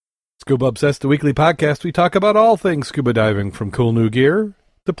Scuba Obsessed, the weekly podcast. We talk about all things scuba diving, from cool new gear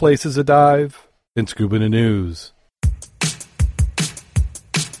to places to dive and scuba news.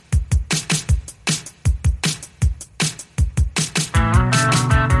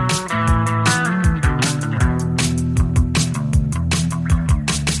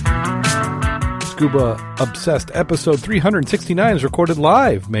 Scuba Obsessed episode 369 is recorded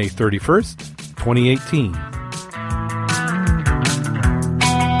live May 31st, 2018.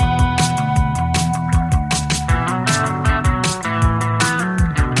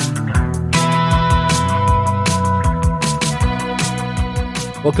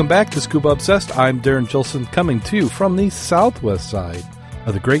 Welcome back to Scuba Obsessed. I'm Darren Gilson, coming to you from the southwest side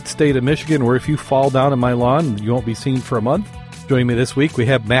of the great state of Michigan, where if you fall down in my lawn, you won't be seen for a month. Joining me this week, we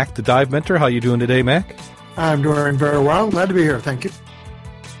have Mac, the dive mentor. How you doing today, Mac? I'm doing very well. Glad to be here. Thank you.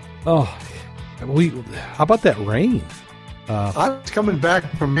 Oh, how about that rain? I was coming back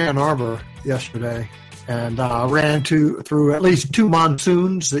from Ann Arbor yesterday and ran through at least two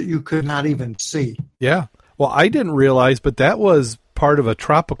monsoons that you could not even see. Yeah. Well, I didn't realize, but that was part of a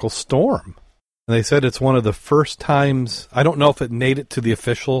tropical storm. And they said it's one of the first times, I don't know if it made it to the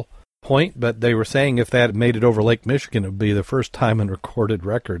official point, but they were saying if that made it over Lake Michigan, it would be the first time in recorded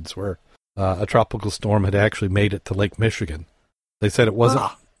records where a tropical storm had actually made it to Lake Michigan. They said it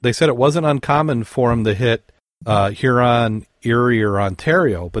wasn't. They said it wasn't uncommon for them to hit Huron, Erie, or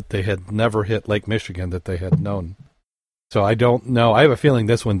Ontario, but they had never hit Lake Michigan that they had known. So I don't know. I have a feeling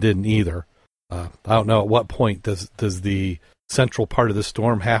this one didn't either. I don't know at what point does the central part of the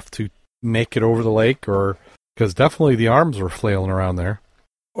storm have to make it over the lake, or because definitely the arms were flailing around there.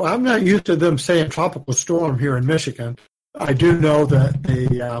 Well, I'm not used to them saying tropical storm here in Michigan. I do know that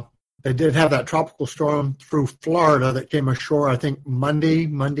they did have that tropical storm through Florida that came ashore, I think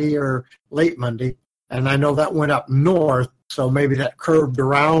Monday or late Monday, and I know that went up north, so maybe that curved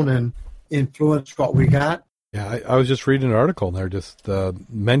around and influenced what we got. Yeah, I was just reading an article and they're just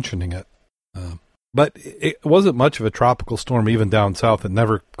mentioning it. But it wasn't much of a tropical storm even down south. It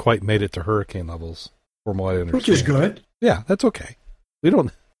never quite made it to hurricane levels, from what I understand. Which is good. Yeah, that's okay. We don't,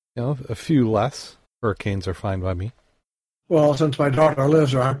 a few less hurricanes are fine by me. Well, since my daughter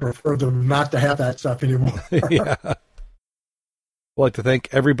lives there, I prefer them not to have that stuff anymore. Yeah. I'd like to thank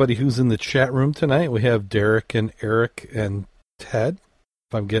everybody who's in the chat room tonight. We have Derek and Eric and Ted,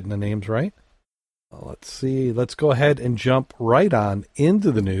 if I'm getting the names right. Let's see. Let's go ahead and jump right on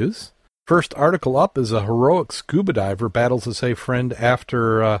into the news. First article up is a heroic scuba diver battles a safe friend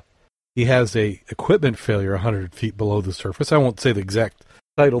after he has a equipment failure 100 feet below the surface. I won't say the exact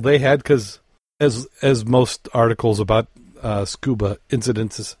title they had because, as most articles about scuba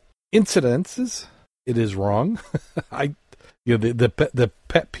incidences, it is wrong. The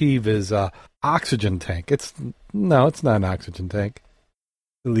pet peeve is oxygen tank. It's not an oxygen tank.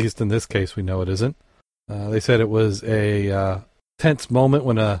 At least in this case, we know it isn't. They said it was a tense moment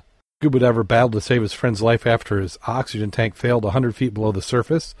when a scuba diver battled to save his friend's life after his oxygen tank failed 100 feet below the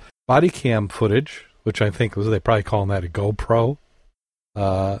surface. Body cam footage, which I think was, they probably calling that a GoPro,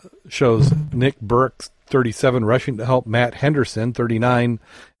 shows Nick Burke, 37, rushing to help Matt Henderson, 39,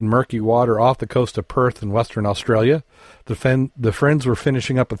 in murky water off the coast of Perth in Western Australia. The friends were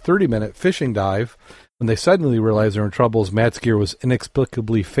finishing up a 30-minute fishing dive when they suddenly realized they were in trouble as Matt's gear was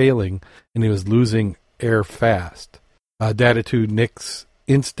inexplicably failing and he was losing air fast. Data to Nick's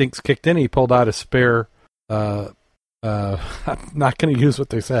instincts kicked in. He pulled out a spare, I'm not going to use what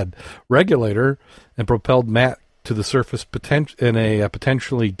they said, regulator, and propelled Matt to the surface in a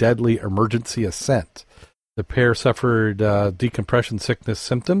potentially deadly emergency ascent. The pair suffered decompression sickness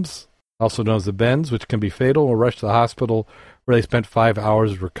symptoms, also known as the bends, which can be fatal, and were rushed to the hospital where they spent 5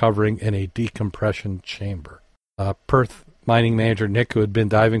 hours recovering in a decompression chamber. Perth mining manager Nick, who had been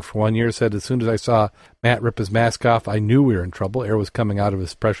diving for 1 year, said, "As soon as I saw Matt rip his mask off, I knew we were in trouble. Air was coming out of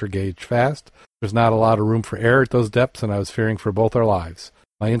his pressure gauge fast. There's not a lot of room for air at those depths, and I was fearing for both our lives.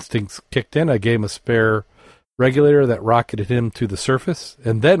 My instincts kicked in. I gave him a spare regulator that rocketed him to the surface,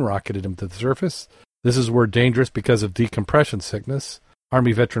 and then rocketed him to the surface. This is where dangerous because of decompression sickness.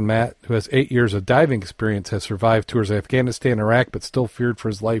 Army veteran Matt, who has 8 years of diving experience, has survived tours of Afghanistan and Iraq, but still feared for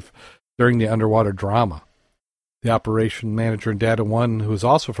his life during the underwater drama." The operation manager in Data 1, who is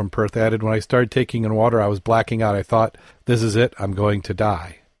also from Perth, added, "When I started taking in water, I was blacking out. I thought, this is it. I'm going to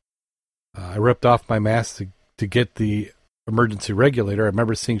die. I ripped off my mask to get the emergency regulator. I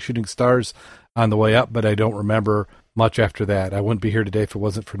remember seeing shooting stars on the way up, but I don't remember much after that. I wouldn't be here today if it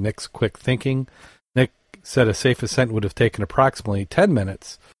wasn't for Nick's quick thinking." Nick said a safe ascent would have taken approximately 10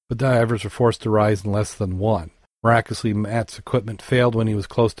 minutes, but divers were forced to rise in less than one. Miraculously, Matt's equipment failed when he was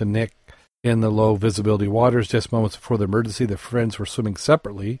close to Nick, In the low visibility waters, just moments before the emergency, the friends were swimming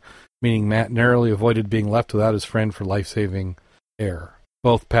separately, meaning Matt narrowly avoided being left without his friend for life-saving air.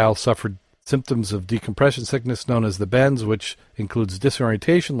 Both pals suffered symptoms of decompression sickness known as the bends, which includes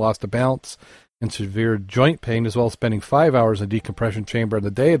disorientation, loss of balance, and severe joint pain, as well as spending 5 hours in a decompression chamber on the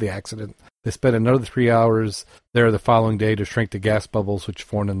day of the accident. They spent another 3 hours there the following day to shrink the gas bubbles which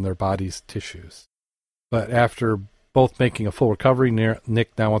formed in their body's tissues. But after both making a full recovery,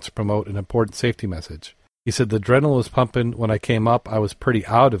 Nick now wants to promote an important safety message. He said, the adrenaline was pumping when I came up. I was pretty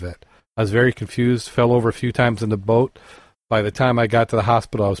out of it. I was very confused, fell over a few times in the boat. By the time I got to the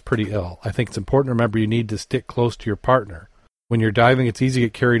hospital, I was pretty ill. I think it's important to remember you need to stick close to your partner. When you're diving, it's easy to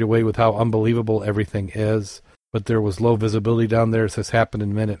get carried away with how unbelievable everything is. But there was low visibility down there. As this happened a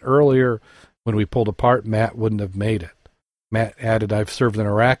minute earlier, when we pulled apart, Matt wouldn't have made it. Matt added, I've served in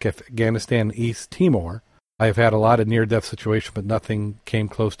Iraq, Afghanistan, and East Timor. I have had a lot of near-death situations, but nothing came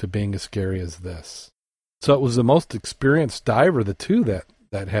close to being as scary as this. So it was the most experienced diver, the two that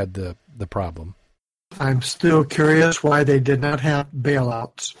had the problem. I'm still curious why they did not have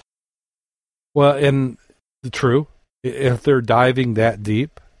bailouts. Well, and true, if they're diving that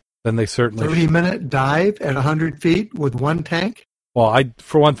deep, then they certainly 30-minute dive at 100 feet with one tank? Well,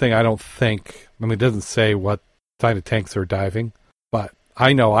 for one thing, I don't think, it doesn't say what kind of tanks they're diving, but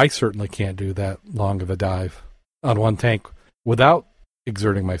I know I certainly can't do that long of a dive on one tank without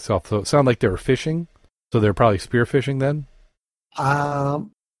exerting myself. So it sounded like they were fishing, so they're probably spearfishing then?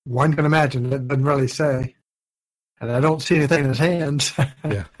 One can imagine. It doesn't really say. And I don't see anything in his hands.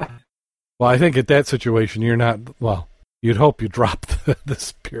 Yeah. Well, I think at that situation, you'd hope you drop the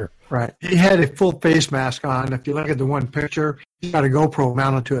spear. Right. He had a full face mask on. If you look at the one picture, he's got a GoPro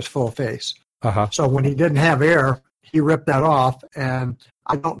mounted to his full face. Uh-huh. So when he didn't have air, he ripped that off, and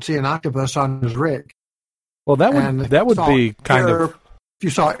I don't see an octopus on his rig. Well, that would be kind of... If you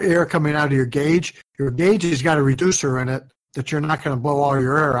saw air coming out of your gauge has got a reducer in it that you're not going to blow all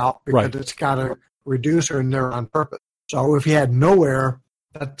your air out because It's got a reducer in there on purpose. So if you had no air,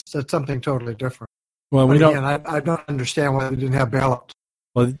 that's something totally different. Well, I don't understand why they didn't have bailouts.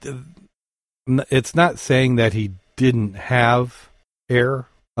 Well, it's not saying that he didn't have air.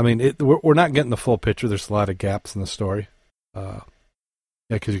 We're not getting the full picture. There's a lot of gaps in the story.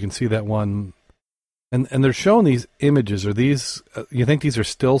 Because you can see that one. And they're showing these images. Are these, you think these are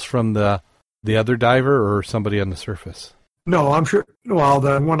stills from the other diver or somebody on the surface? No, I'm sure. Well,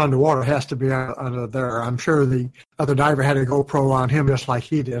 the one underwater has to be under there. I'm sure the other diver had a GoPro on him just like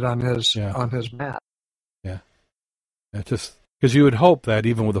he did on his mat. Yeah. Just because you would hope that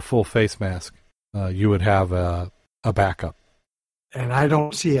even with a full face mask, you would have a backup. And I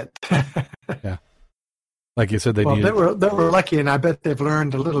don't see it. Yeah. Like you said, they were lucky, and I bet they've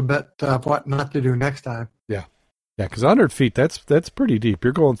learned a little bit of what not to do next time. Yeah. Yeah, because 100 feet, that's pretty deep.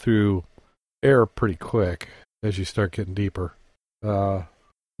 You're going through air pretty quick as you start getting deeper. Now,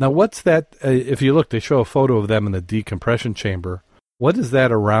 what's that? If you look, they show a photo of them in the decompression chamber. What is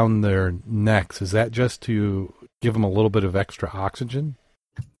that around their necks? Is that just to give them a little bit of extra oxygen?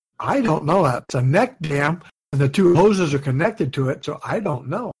 I don't know. It's a neck dam, and the two hoses are connected to it, so I don't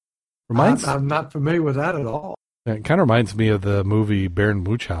know. I'm not familiar with that at all. It kind of reminds me of the movie Baron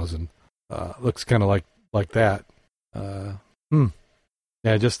Munchausen. Looks kind of like that.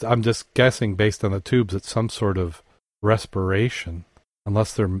 Yeah, I'm just guessing based on the tubes it's some sort of respiration,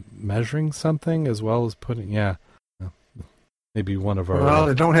 unless they're measuring something as well as putting. Yeah, maybe one of our. Well,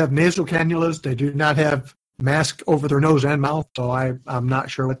 they don't have nasal cannulas. They do not have masks over their nose and mouth, so I'm not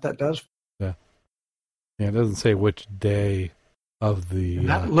sure what that does. Yeah, it doesn't say which day of the. And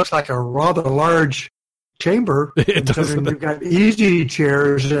that looks like a rather large chamber. It doesn't. You've got easy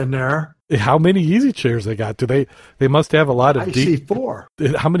chairs in there. How many easy chairs they got? They must have a lot of. I see 4.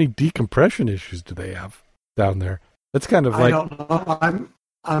 How many decompression issues do they have down there? That's kind of like. I don't know.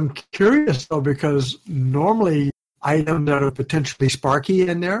 I'm curious though, because normally items that are potentially sparky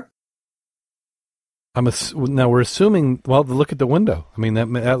in there. Now we're assuming. Well, look at the window.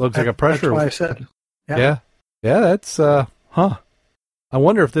 That looks like a pressure. That's what I said. Yeah. That's huh. I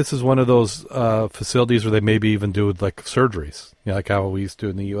wonder if this is one of those facilities where they maybe even do like surgeries. Like how we used to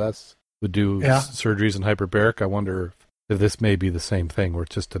in the U.S. would do surgeries in hyperbaric. I wonder if this may be the same thing, where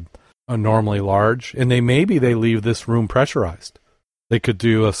it's just a normally large, and they leave this room pressurized. They could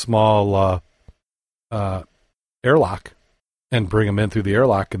do a small airlock and bring them in through the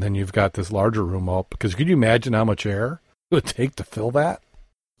airlock, and then you've got this larger room up. Because could you imagine how much air it would take to fill that?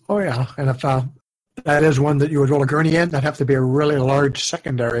 Oh yeah, and if that is one that you would roll a gurney in, that'd have to be a really large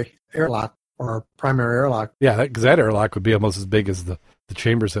secondary airlock or primary airlock. Yeah, because that airlock would be almost as big as the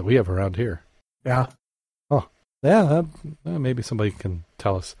chambers that we have around here. Yeah. Oh, yeah, maybe somebody can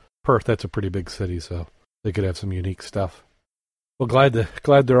tell us. Perth, that's a pretty big city, so they could have some unique stuff. Well,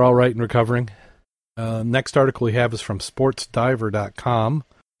 glad they're all right and recovering. Next article we have is from sportsdiver.com.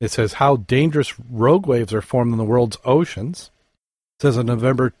 It says how dangerous rogue waves are formed in the world's oceans. It says on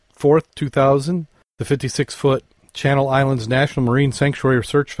November 4th, 2000, the 56-foot Channel Islands National Marine Sanctuary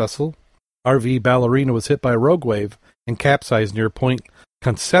research vessel, RV Ballerina, was hit by a rogue wave and capsized near Point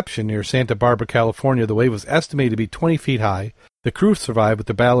Conception near Santa Barbara, California. The wave was estimated to be 20 feet high. The crew survived, but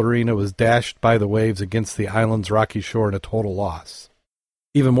the Ballerina was dashed by the waves against the island's rocky shore in a total loss.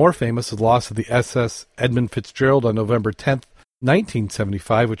 Even more famous is the loss of the SS Edmund Fitzgerald on November 10th,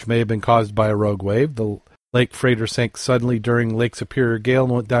 1975, which may have been caused by a rogue wave. The lake freighter sank suddenly during Lake Superior gale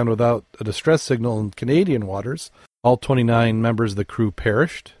and went down without a distress signal in Canadian waters. All 29 members of the crew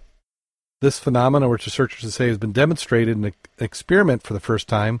perished. This phenomenon, which researchers say has been demonstrated in an experiment for the first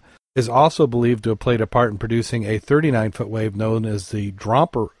time, is also believed to have played a part in producing a 39-foot wave known as the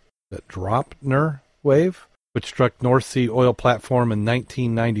Draupner wave, which struck North Sea oil platform in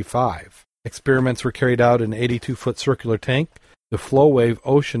 1995. Experiments were carried out in an 82-foot circular tank, the Flowwave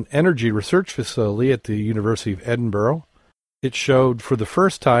Ocean Energy Research Facility at the University of Edinburgh. It showed for the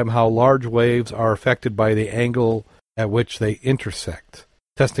first time how large waves are affected by the angle at which they intersect.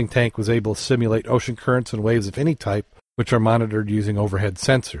 The testing tank was able to simulate ocean currents and waves of any type, which are monitored using overhead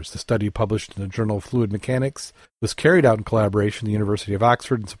sensors. The study, published in the Journal of Fluid Mechanics, was carried out in collaboration with the University of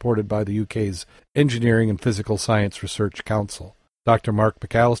Oxford and supported by the UK's Engineering and Physical Science Research Council. Dr. Mark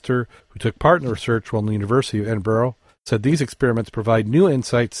McAllister, who took part in the research while in the University of Edinburgh, said these experiments provide new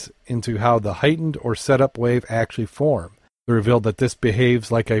insights into how the heightened or set-up wave actually form. They revealed that this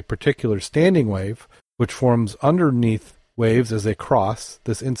behaves like a particular standing wave, which forms underneath waves as they cross.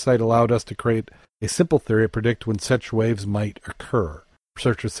 This insight allowed us to create a simple theory to predict when such waves might occur.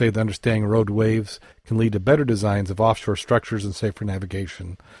 Researchers say that understanding rogue waves can lead to better designs of offshore structures and safer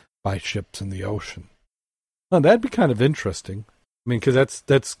navigation by ships in the ocean. Well, that'd be kind of interesting. I mean, because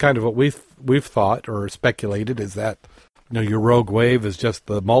that's kind of what we've thought or speculated, is that your rogue wave is just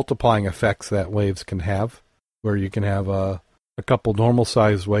the multiplying effects that waves can have, where you can have a couple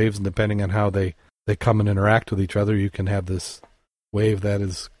normal-sized waves, and depending on how they come and interact with each other, you can have this wave that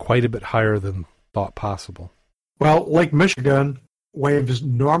is quite a bit higher than thought possible. Well, Lake Michigan waves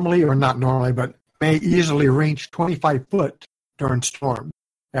normally, or not normally, but may easily reach 25 foot during storm.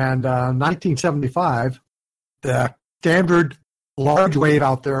 And 1975, the standard large wave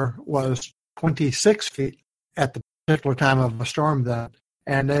out there was 26 feet at the particular time of a storm then.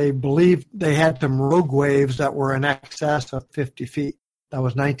 And they believed they had some rogue waves that were in excess of 50 feet. That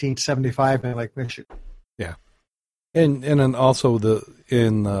was 1975 in Lake Michigan. Yeah. And then also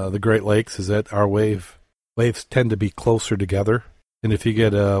in the Great Lakes is that our waves tend to be closer together. And if you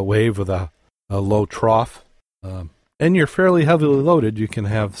get a wave with a low trough, and you're fairly heavily loaded, you can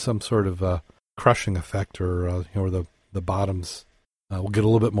have some sort of crushing effect, or the bottoms will get a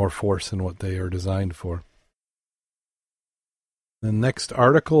little bit more force than what they are designed for. The next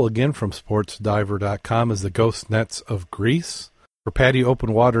article, again from sportsdiver.com, is the ghost nets of Greece. For PADI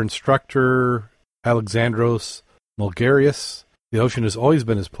open water instructor Alexandros Mulgarius, the ocean has always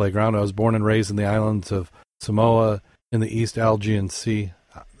been his playground. I was born and raised in the islands of Samoa in the East Aegean Sea.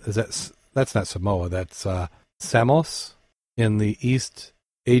 That's not Samoa, that's Samos in the East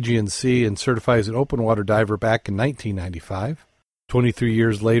Aegean Sea, and certified as an open water diver back in 1995. 23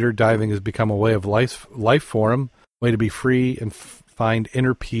 years later, diving has become a way of life for him, way to be free and find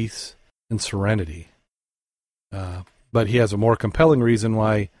inner peace and serenity. But he has a more compelling reason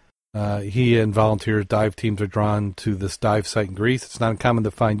why he and volunteers dive teams are drawn to this dive site in Greece. It's not uncommon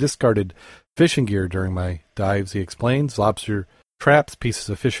to find discarded fishing gear during my dives, he explains. Lobster traps, pieces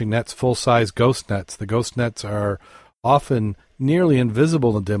of fishing nets, full-size ghost nets. The ghost nets are often nearly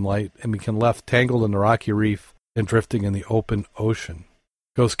invisible in dim light and become left tangled in the rocky reef and drifting in the open ocean.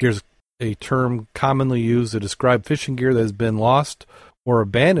 Ghost gear is a term commonly used to describe fishing gear that has been lost or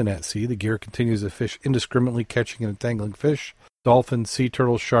abandoned at sea. The gear continues to fish indiscriminately, catching and entangling fish, dolphins, sea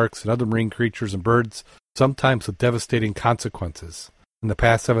turtles, sharks, and other marine creatures and birds, sometimes with devastating consequences. In the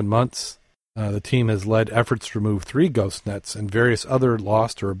past 7 months, the team has led efforts to remove 3 ghost nets and various other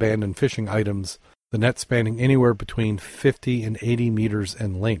lost or abandoned fishing items, the net spanning anywhere between 50 and 80 meters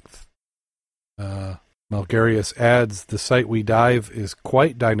in length. Malgarius adds, the site we dive is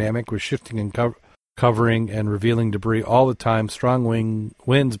quite dynamic, with shifting and covering and revealing debris all the time. Strong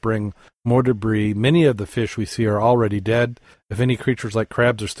winds bring more debris. Many of the fish we see are already dead. If any creatures like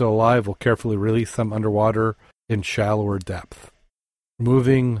crabs are still alive, we'll carefully release them underwater in shallower depth.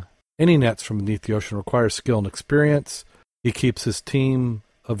 Removing any nets from beneath the ocean requires skill and experience. He keeps his team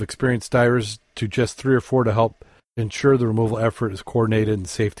of experienced divers to just 3 or 4 to help ensure the removal effort is coordinated and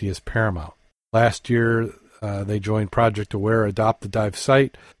safety is paramount. Last year, they joined Project Aware Adopt the Dive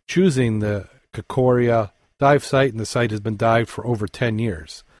site, choosing the Kikoria dive site, and the site has been dived for over 10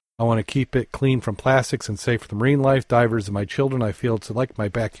 years. I want to keep it clean from plastics and safe for the marine life, divers, and my children. I feel it's like my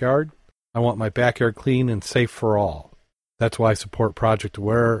backyard. I want my backyard clean and safe for all. That's why I support Project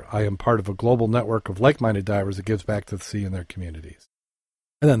Aware. I am part of a global network of like-minded divers that gives back to the sea and their communities.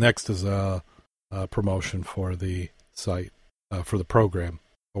 And then next is a promotion for the site, for the program,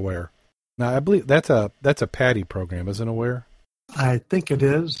 Aware. Now, I believe that's a PADI program, isn't it, Aware? I think it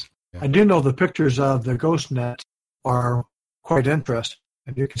is. Yeah. I do know the pictures of the ghost net are quite interesting.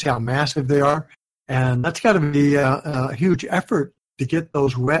 And you can see how massive they are. And that's got to be a huge effort to get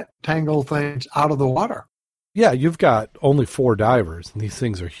those wet, tangled things out of the water. Yeah, you've got only 4 divers, and these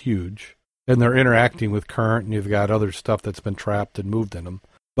things are huge. And they're interacting with current, and you've got other stuff that's been trapped and moved in them.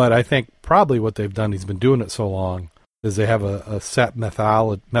 But I think probably what they've done, he's been doing it so long, is they have a set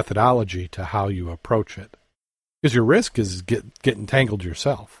methodology to how you approach it. Because your risk is getting tangled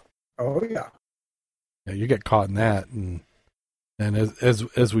yourself. Oh, yeah. Yeah, you get caught in that. And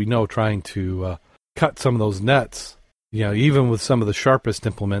as we know, trying to cut some of those nets, even with some of the sharpest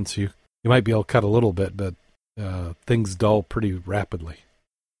implements, you might be able to cut a little bit, but things dull pretty rapidly.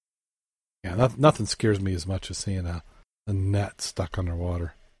 Yeah, nothing scares me as much as seeing a net stuck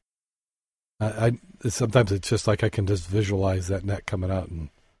underwater. Sometimes it's just like I can just visualize that net coming out and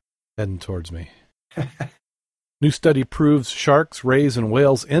heading towards me. New study proves sharks, rays, and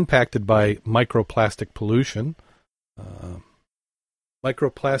whales impacted by microplastic pollution.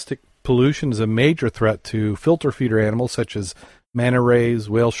 Microplastic pollution is a major threat to filter feeder animals such as manta rays,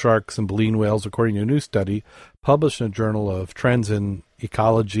 whale sharks, and baleen whales, according to a new study published in a journal of Trends in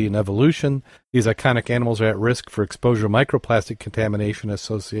Ecology and Evolution. These iconic animals are at risk for exposure to microplastic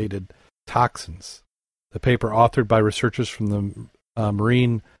contamination-associated toxins. The paper, authored by researchers from the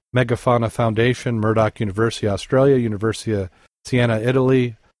Marine Megafauna Foundation, Murdoch University, Australia, University of Siena,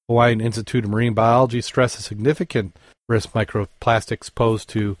 Italy, Hawaiian Institute of Marine Biology, stresses significant risk microplastics pose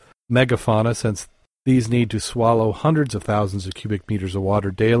to megafauna, since these need to swallow hundreds of thousands of cubic meters of water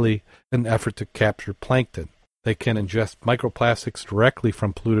daily in an effort to capture plankton. They can ingest microplastics directly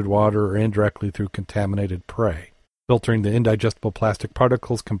from polluted water or indirectly through contaminated prey. Filtering the indigestible plastic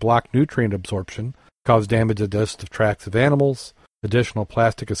particles can block nutrient absorption, cause damage to digestive tracts of animals. Additional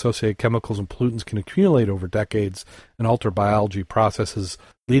plastic-associated chemicals and pollutants can accumulate over decades and alter biology processes,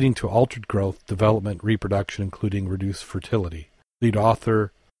 leading to altered growth, development, reproduction, including reduced fertility. Lead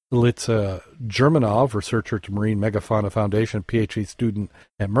author Ilitsa Germanov, researcher at the Marine Megafauna Foundation, PhD student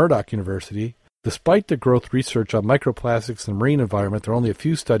at Murdoch University. Despite the growth research on microplastics in the marine environment, there are only a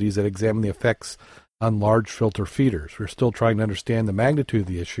few studies that examine the effects on large filter feeders. We're still trying to understand the magnitude of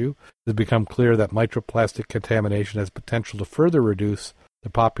the issue. It has become clear that microplastic contamination has potential to further reduce the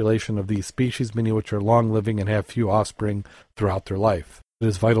population of these species, many of which are long-living and have few offspring throughout their life. It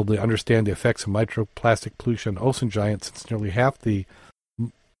is vital to understand the effects of microplastic pollution on ocean giants, since nearly half the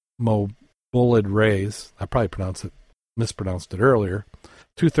mobolid rays, I probably mispronounced it earlier,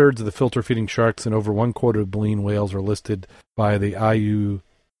 2/3 of the filter-feeding sharks and over 1/4 of baleen whales are listed by the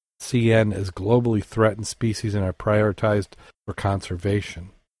IUCN as globally threatened species and are prioritized for conservation.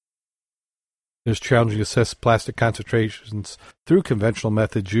 It is challenging to assess plastic concentrations through conventional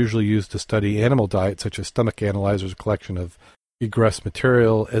methods usually used to study animal diet, such as stomach analyzers, a collection of egress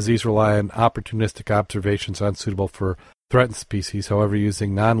material, as these rely on opportunistic observations unsuitable for threatened species. However,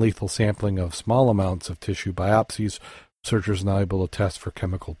 using non-lethal sampling of small amounts of tissue biopsies, researchers are now able to test for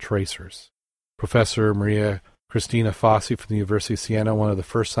chemical tracers. Professor Maria Cristina Fossi from the University of Siena, one of the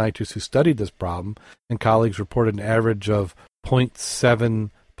first scientists who studied this problem, and colleagues reported an average of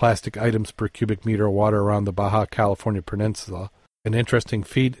 0.7 plastic items per cubic meter of water around the Baja California Peninsula, an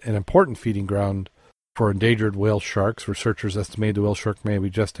important feeding ground for endangered whale sharks. Researchers estimate the whale shark may be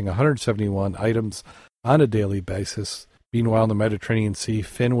ingesting 171 items on a daily basis. Meanwhile, in the Mediterranean Sea,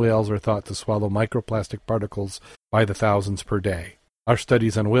 fin whales are thought to swallow microplastic particles by the thousands per day. Our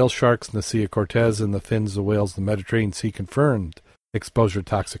studies on whale sharks in the Sea of Cortez and the fins of whales in the Mediterranean Sea confirmed exposure to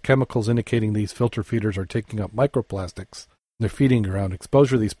toxic chemicals, indicating these filter feeders are taking up microplastics in their feeding ground.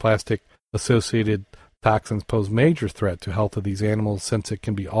 Exposure to these plastic-associated toxins pose major threat to health of these animals, since it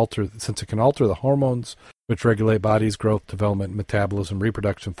can alter the hormones which regulate body's growth, development, metabolism,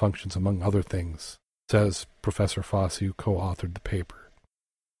 reproduction functions, among other things, says Professor Fossi, who co-authored the paper.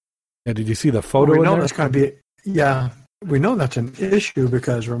 And did you see the photo? We know that's going to be, we know that's an issue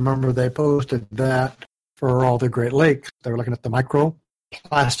because remember they posted that for all the Great Lakes. They were looking at the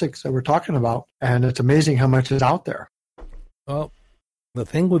microplastics that we're talking about, and it's amazing how much is out there. Well, the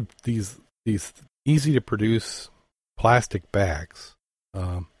thing with these easy to produce plastic bags,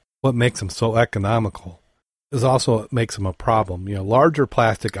 what makes them so economical is also it makes them a problem. Larger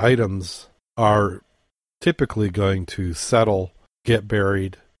plastic items are typically going to settle, get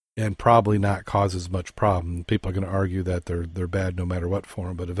buried, and probably not cause as much problem. People are going to argue that they're bad no matter what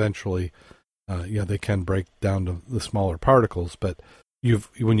form, but eventually, they can break down to the smaller particles. But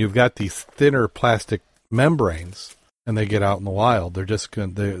when you've got these thinner plastic membranes and they get out in the wild,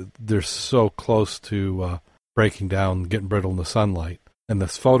 they're so close to breaking down, getting brittle in the sunlight. And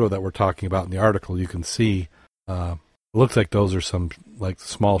this photo that we're talking about in the article, you can see it looks like those are some like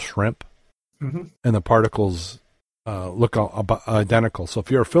small shrimp, and the particles look identical. So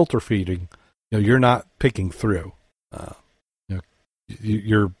if you're filter feeding, you're not picking through.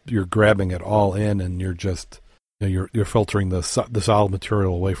 You're grabbing it all in, and you're just you're filtering the solid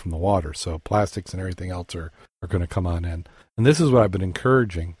material away from the water. So plastics and everything else are going to come on in. And this is what I've been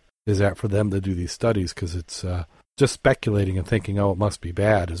encouraging, is that for them to do these studies, because it's just speculating and thinking, it must be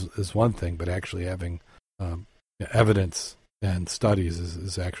bad is one thing, but actually having evidence and studies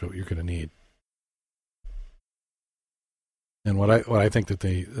is actually what you're going to need. And what I think that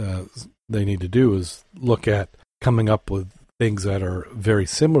they need to do is look at coming up with things that are very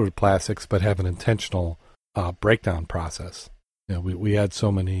similar to plastics, but have an intentional breakdown process. We had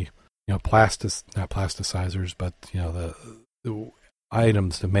so many not plasticizers, but the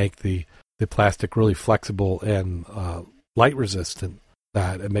items to make the plastic really flexible and light resistant,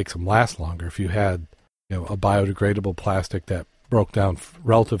 that it makes them last longer. If you had a biodegradable plastic that broke down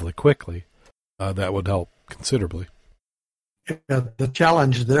relatively quickly, that would help considerably. The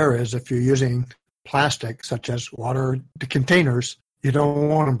challenge there is if you're using plastic, such as water containers, you don't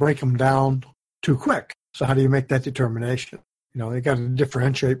want to break them down too quick. So how do you make that determination? You got to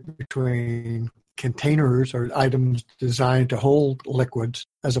differentiate between containers or items designed to hold liquids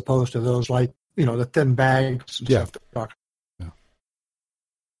as opposed to those like, the thin bags and stuff. Yeah.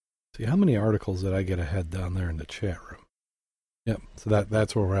 See, how many articles did I get ahead down there in the chat room? Yep. So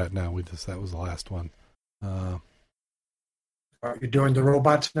that's where we're at now. That was the last one. Are you doing the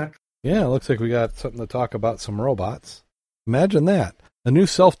robots next? Yeah, it looks like we got something to talk about, some robots. Imagine that. A new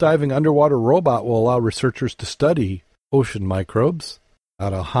self-diving underwater robot will allow researchers to study ocean microbes.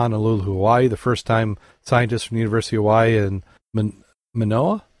 Out of Honolulu, Hawaii, the first time scientists from the University of Hawaii and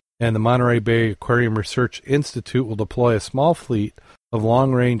Manoa and the Monterey Bay Aquarium Research Institute will deploy a small fleet of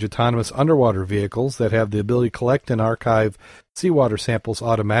long-range autonomous underwater vehicles that have the ability to collect and archive seawater samples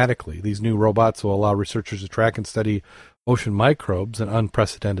automatically. These new robots will allow researchers to track and study ocean microbes in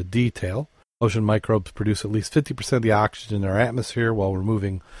unprecedented detail. Ocean microbes produce at least 50% of the oxygen in our atmosphere while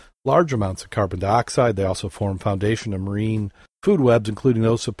removing large amounts of carbon dioxide. They also form foundation of marine food webs, including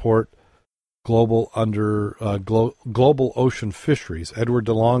those support global ocean fisheries. Edward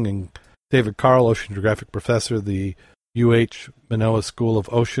DeLong and David Carl, oceanographic professor of the UH Manoa School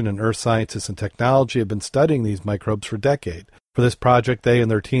of Ocean and Earth Sciences and Technology, have been studying these microbes for decades. For this project, they and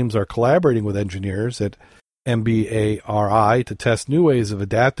their teams are collaborating with engineers at MBARI to test new ways of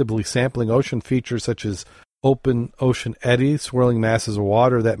adaptively sampling ocean features such as open ocean eddies, swirling masses of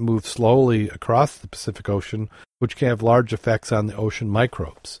water that move slowly across the Pacific Ocean, which can have large effects on the ocean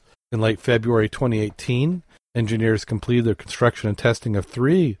microbes. In late February 2018, engineers completed their construction and testing of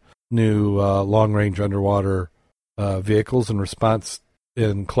 3 new long-range underwater vehicles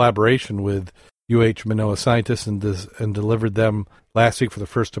in collaboration with UH Manoa scientists and delivered them last week for the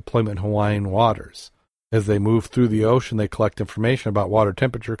first deployment in Hawaiian waters. As they move through the ocean, they collect information about water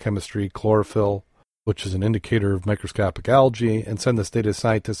temperature, chemistry, chlorophyll, which is an indicator of microscopic algae, and send this data to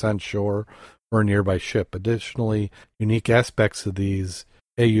scientists on shore or a nearby ship. Additionally, unique aspects of these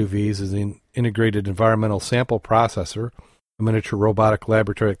AUVs is an integrated environmental sample processor, a miniature robotic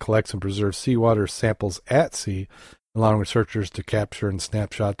laboratory that collects and preserves seawater samples at sea, allowing researchers to capture and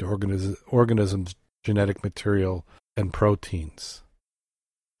snapshot the organisms' genetic material and proteins.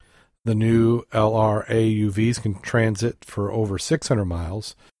 The new LRAUVs can transit for over 600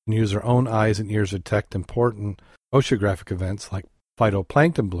 miles and use their own eyes and ears to detect important oceanographic events like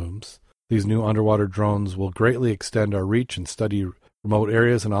phytoplankton blooms. These new underwater drones will greatly extend our reach and study remote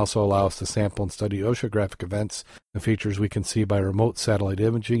areas and also allow us to sample and study oceanographic events and features we can see by remote satellite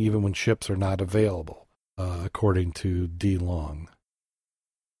imaging even when ships are not available, according to DeLong.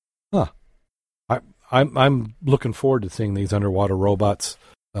 I'm looking forward to seeing these underwater robots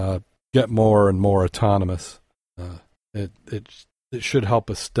get more and more autonomous. It should help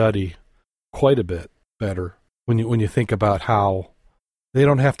us study quite a bit better when you think about how they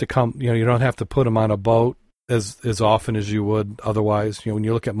don't have to come. You don't have to put them on a boat as often as you would otherwise. When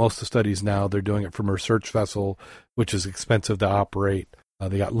you look at most of the studies now, they're doing it from a research vessel, which is expensive to operate.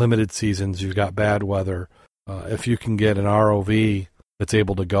 They got limited seasons. You've got bad weather. if you can get an ROV that's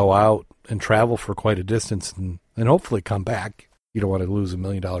able to go out and travel for quite a distance and hopefully come back, you don't want to lose $1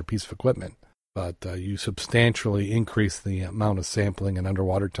 million piece of equipment, but you substantially increase the amount of sampling and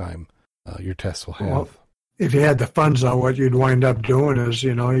underwater time your tests will have. Well, if you had the funds, though, what you'd wind up doing is,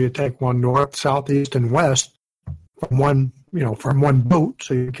 you take one north, south, east, and west from one boat,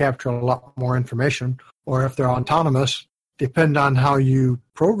 so you capture a lot more information. Or if they're autonomous, depend on how you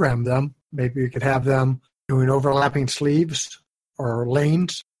program them. Maybe you could have them doing overlapping sleeves or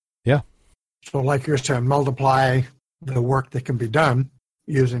lanes. Yeah. So like you're saying, multiply the work that can be done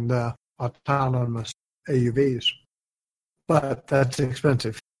using the autonomous AUVs. But that's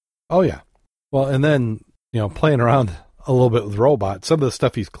expensive. Oh, yeah. Well, and then, playing around a little bit with robots, some of the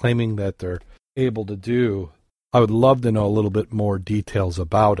stuff he's claiming that they're able to do, I would love to know a little bit more details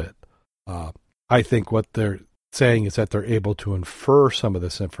about it. I think what they're saying is that they're able to infer some of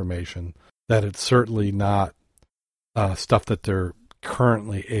this information, that it's certainly not stuff that they're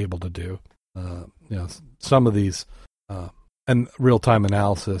currently able to do. Some of these and real-time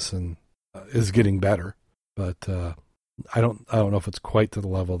analysis is getting better, but I don't know if it's quite to the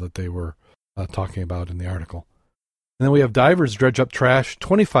level that they were talking about in the article. And then we have divers dredge up trash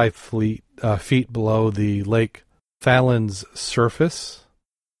 25 feet below the Lake Fallon's surface.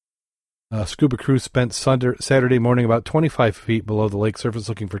 Scuba crew spent Saturday morning about 25 feet below the lake surface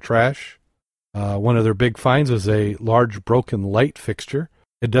looking for trash. One of their big finds was a large broken light fixture.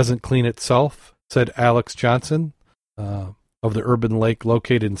 It doesn't clean itself, said Alex Johnson of the urban lake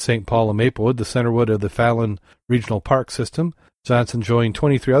located in St. Paul and Maplewood, the centerwood of the Fallon Regional Park System. Johnson joined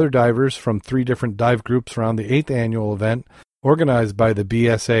 23 other divers from 3 different dive groups around the 8th annual event organized by the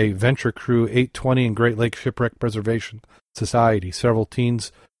BSA Venture Crew 820 and Great Lakes Shipwreck Preservation Society. Several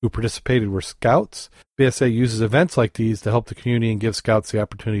teens who participated were scouts. BSA uses events like these to help the community and give scouts the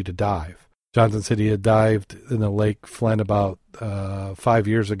opportunity to dive. Johnson said he had dived in the Lake Flynn about 5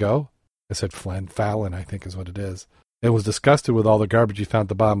 years ago. I said Flynn, Fallon, I think is what it is. And was disgusted with all the garbage he found at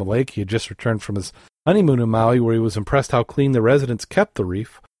the bottom of the lake. He had just returned from his honeymoon in Maui, where he was impressed how clean the residents kept the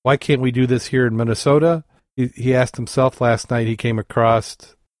reef. Why can't we do this here in Minnesota? He asked himself last night. He came across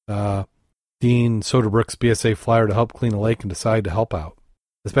Dean Soderbrooks, BSA flyer, to help clean the lake and decided to help out.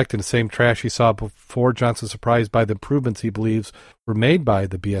 Suspecting the same trash he saw before, Johnson was surprised by the improvements he believes were made by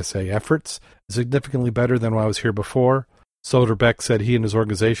the BSA efforts, significantly better than when I was here before. Soderbeck said he and his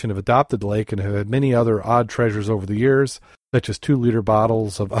organization have adopted the lake and have had many other odd treasures over the years, such as 2-liter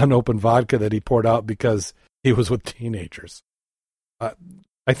bottles of unopened vodka that he poured out because he was with teenagers.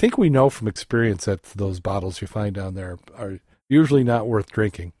 I think we know from experience that those bottles you find down there are usually not worth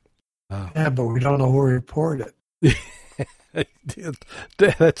drinking. Yeah, but we don't know where he poured it.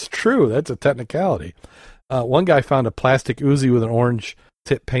 That's true. That's a technicality. One guy found a plastic Uzi with an orange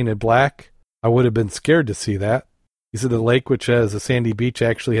tip painted black. I would have been scared to see that. He said the lake, which has a sandy beach,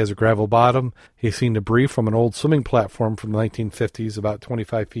 actually has a gravel bottom. He's seen debris from an old swimming platform from the 1950s about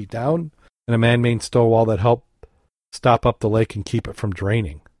 25 feet down, and a man-made stone wall that helped stop up the lake and keep it from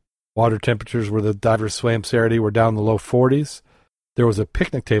draining. Water temperatures where the divers swam Saturday were down in the low 40s. There was a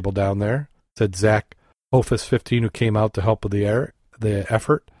picnic table down there, said Zach Hofus, 15, who came out to help with the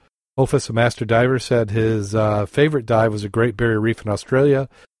effort. Hofus, a master diver, said his favorite dive was a Great Barrier Reef in Australia.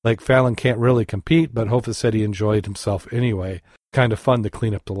 Lake Fallon can't really compete, but Hofus said he enjoyed himself anyway. Kind of fun to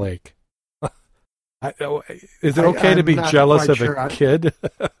clean up the lake. Is it okay to be jealous of a kid?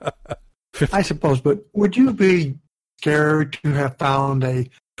 I suppose, but would you be scared to have found a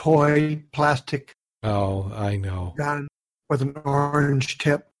toy plastic I know. gun with an orange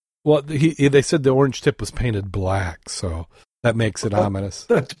tip? Well, they said the orange tip was painted black, so that makes it ominous.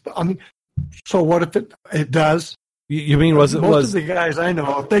 So what if it does? You mean most of the guys I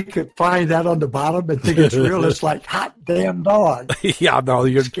know, if they could find that on the bottom and think it's real, it's like hot damn dog. Yeah, no,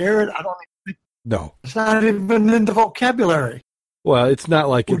 you're scared. I don't think no. It's not even in the vocabulary. Well, it's not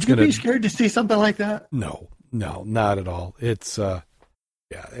like Would it's going to be scared to see something like that. No, not at all. It's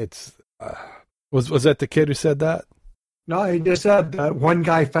it's was that the kid who said that? No, he just said that one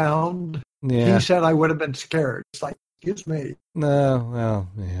guy found. Yeah. He said I would have been scared. It's like, excuse me. No, well,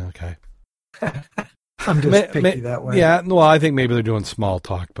 yeah, okay. I'm just picky that way. Yeah, well, I think maybe they're doing small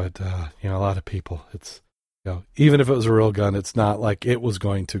talk, but a lot of people, it's even if it was a real gun, it's not like it was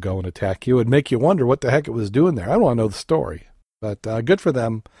going to go and attack you. It'd make you wonder what the heck it was doing there. I don't want to know the story, but good for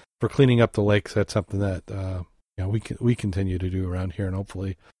them for cleaning up the lakes. That's something that we continue to do around here, and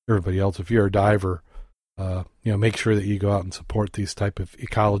hopefully everybody else. If you're a diver, make sure that you go out and support these type of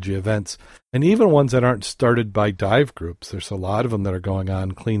ecology events, and even ones that aren't started by dive groups. There's a lot of them that are going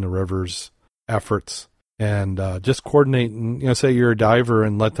on, clean the rivers efforts. And just coordinate and say you're a diver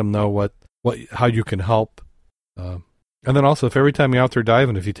and let them know how you can help And then also, if every time you're out there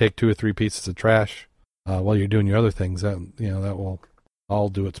diving, if you take 2 or 3 pieces of trash while you're doing your other things, that will all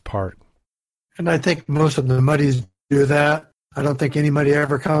do its part. And I think most of the muddies do that. I don't think anybody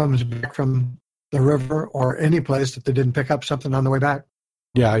ever comes back from the river or any place that they didn't pick up something on the way back.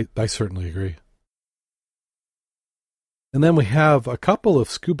 Yeah, I certainly agree. And then we have a couple of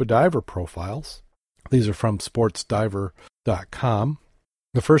scuba diver profiles. These are from sportsdiver.com.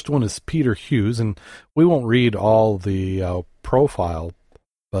 The first one is Peter Hughes, and we won't read all the profile,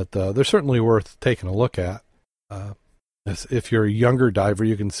 but they're certainly worth taking a look at. If you're a younger diver,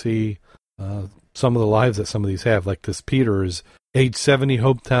 you can see some of the lives that some of these have. Like this Peter is age 70,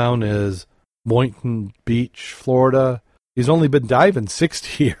 hometown is Boynton Beach, Florida. He's only been diving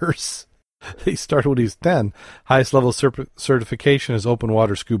 60 years. He started when he was 10. Highest level certification is open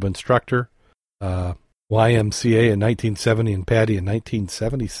water scuba instructor. YMCA in 1970 and PADI in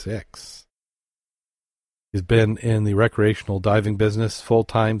 1976. He's been in the recreational diving business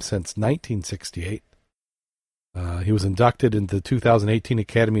full-time since 1968. He was inducted into the 2018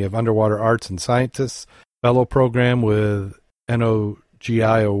 Academy of Underwater Arts and Sciences Fellow Program with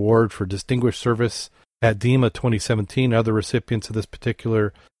NOGI Award for Distinguished Service at DEMA 2017. Other recipients of this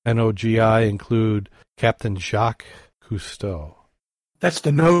particular NOGI include Captain Jacques Cousteau. That's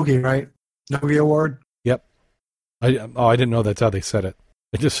the Nogi, right? Nogi Award? Yep. I didn't know that's how they said it.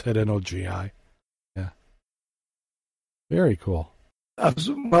 They just said NOGI. Yeah. Very cool.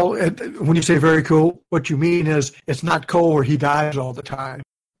 Well, when you say very cool, what you mean is it's not cold where he dives all the time.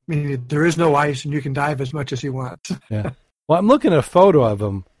 I mean, there is no ice, and you can dive as much as he wants. Yeah. Well, I'm looking at a photo of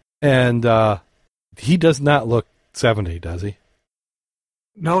him, and he does not look 70, does he?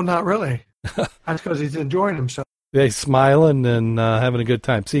 No, not really. That's because he's enjoying himself. Yeah, he's smiling and having a good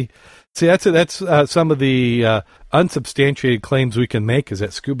time. See, that's some of the unsubstantiated claims we can make is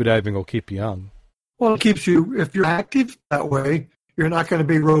that scuba diving will keep you young. Well, it keeps you, if you're active that way, you're not going to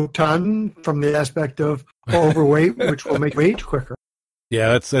be rotund from the aspect of overweight, which will make you age quicker.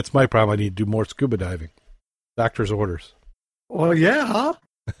 Yeah, that's my problem. I need to do more scuba diving. Doctor's orders. Well, yeah, huh?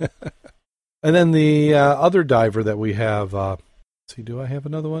 And then the other diver that we have, see, do I have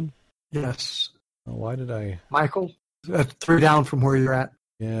another one? Yes. Oh, why did I? Michael, that's 3 down from where you're at.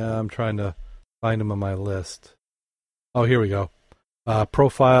 Yeah, I'm trying to find him on my list. Oh, here we go.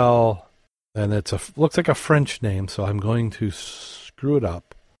 Profile, and looks like a French name, so I'm going to screw it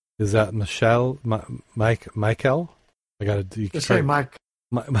up. Is that Michael? I got to say Mike.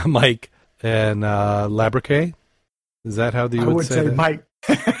 Mike and Labriquet. Is that how you would say that?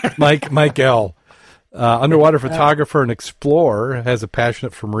 Mike? Mike L. Underwater photographer and explorer, has a passion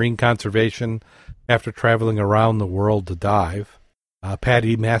for marine conservation after traveling around the world to dive.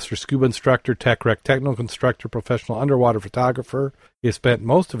 PADI master scuba instructor, tech rec technical instructor, professional underwater photographer. He has spent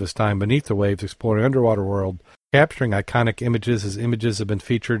most of his time beneath the waves exploring underwater world, capturing iconic images. His images have been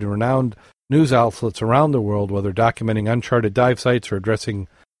featured in renowned news outlets around the world, whether documenting uncharted dive sites or addressing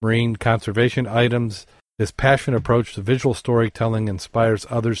marine conservation items. His passionate approach to visual storytelling inspires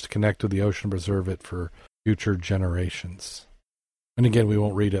others to connect with the ocean and preserve it for future generations. And again, we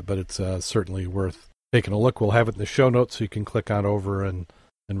won't read it, but it's certainly worth taking a look. We'll have it in the show notes so you can click on over and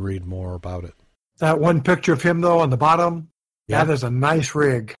read more about it. That one picture of him, though, on the bottom, that is a nice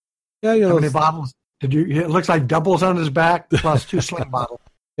rig. Yeah, How many bottles did you? It looks like doubles on his back plus 2 slim bottles.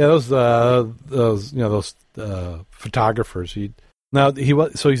 Yeah, those photographers.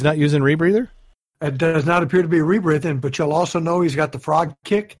 So he's not using rebreather? It does not appear to be rebreathing, but you'll also know he's got the frog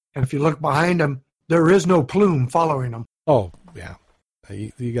kick. And if you look behind him, there is no plume following him. Oh, yeah.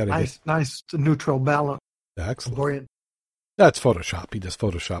 You got to nice neutral balance. Excellent. Buoyant. That's Photoshop. He just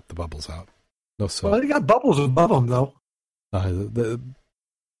Photoshopped the bubbles out. No soap. Well, he got bubbles above them, though.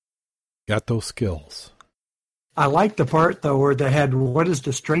 Got those skills. I like the part, though, where they had, what is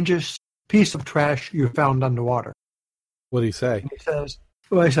the strangest piece of trash you found underwater? What did he say?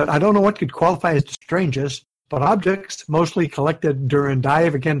 He said, I don't know what could qualify as the strangest, but objects mostly collected during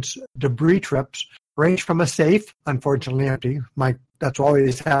dive against debris trips range from a safe, unfortunately empty. That's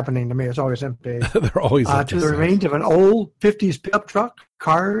always happening to me. It's always empty. They're always empty. To the remains of an old 50s pickup truck,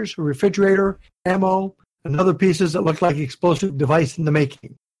 cars, a refrigerator, ammo, and other pieces that looked like explosive device in the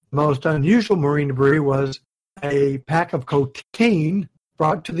making. The most unusual marine debris was a pack of cocaine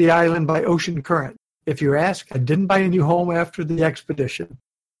brought to the island by ocean current. If you ask, I didn't buy a new home after the expedition.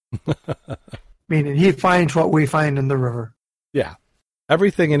 Meaning he finds what we find in the river. Yeah.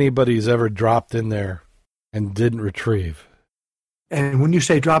 Everything anybody's ever dropped in there and didn't retrieve. And when you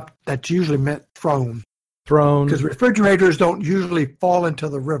say dropped, that's usually meant thrown. Thrown. Because refrigerators don't usually fall into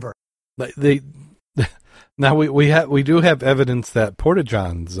the river. Now we do have evidence that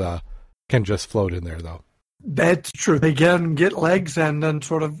porta-johns can just float in there, though. That's true. They get legs and then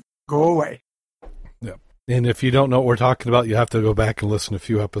sort of go away. Yeah. And if you don't know what we're talking about, you have to go back and listen to a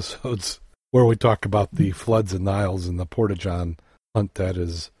few episodes where we talk about the floods in Niles and the Porta-John hunt that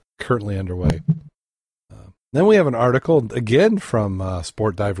is currently underway. Then we have an article, again, from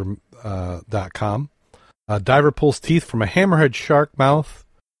sportdiver.com. Diver pulls teeth from a hammerhead shark mouth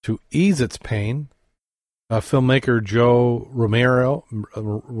to ease its pain. Filmmaker Joe Romero,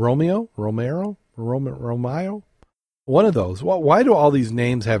 one of those. Why do all these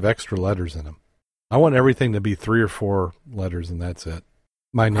names have extra letters in them? I want everything to be 3 or 4 letters, and that's it.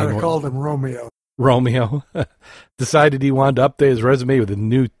 My name. I called him Romeo. Romeo decided he wanted to update his resume with a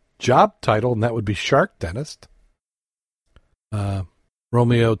new job title, and that would be shark dentist.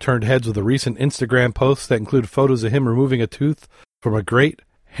 Romeo turned heads with a recent Instagram post that included photos of him removing a tooth from a great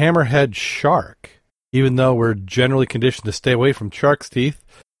hammerhead shark. Even though we're generally conditioned to stay away from shark's teeth,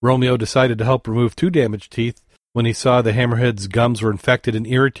 Romeo decided to help remove 2 damaged teeth when he saw the hammerhead's gums were infected and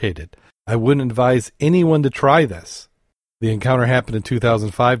irritated. I wouldn't advise anyone to try this. The encounter happened in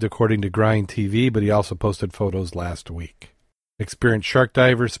 2005, according to Grind TV, but he also posted photos last week. Experienced shark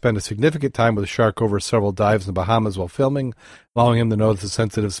divers spend a significant time with a shark over several dives in the Bahamas while filming, allowing him to notice a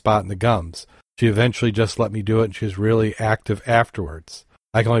sensitive spot in the gums. She eventually just let me do it, and she was really active afterwards.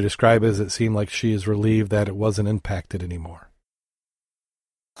 I can only describe it as it seemed like she is relieved that it wasn't impacted anymore.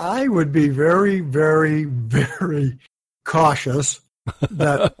 I would be very, very, very cautious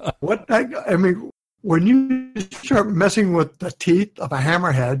that when you start messing with the teeth of a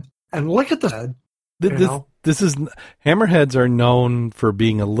hammerhead and look at the head, this is hammerheads are known for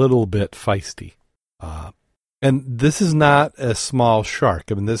being a little bit feisty, and this is not a small shark.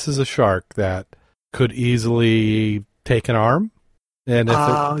 I mean, this is a shark that could easily take an arm. And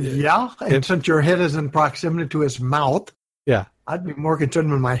since your head is in proximity to his mouth, yeah, I'd be more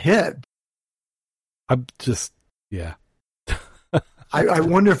concerned with my head. I'm just, yeah. I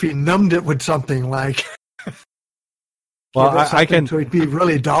wonder if he numbed it with something like. Well, I can. So he'd be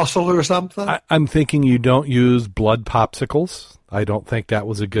really docile or something. I'm thinking you don't use blood popsicles. I don't think that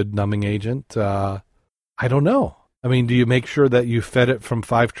was a good numbing agent. I don't know. I mean, do you make sure that you fed it from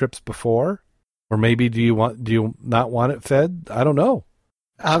 5 trips before? Or maybe do you not want it fed? I don't know.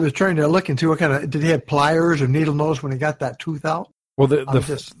 I was trying to look into what kind of, did he have pliers or needle nose when he got that tooth out? Well,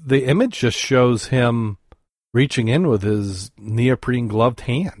 the image just shows him reaching in with his neoprene gloved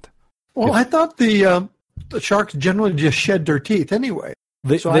hand. Well, I thought the sharks generally just shed their teeth anyway.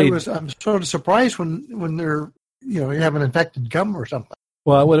 I'm sort of surprised when they're, you have an infected gum or something.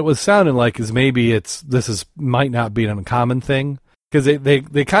 Well, what it was sounding like is maybe might not be an uncommon thing, because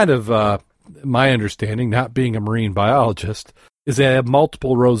they kind of, my understanding, not being a marine biologist, is they have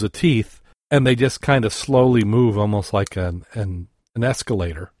multiple rows of teeth, and they just kind of slowly move almost like an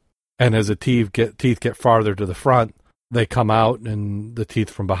escalator. And as the teeth get farther to the front, they come out, and the teeth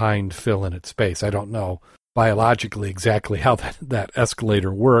from behind fill in its space. I don't know biologically exactly how that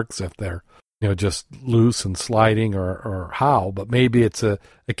escalator works, if they're just loose and sliding or how, but maybe it's a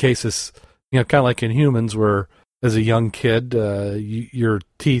case of, kind of like in humans where as a young kid, your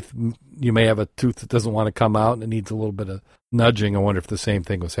teeth, you may have a tooth that doesn't want to come out and it needs a little bit of nudging. I wonder if the same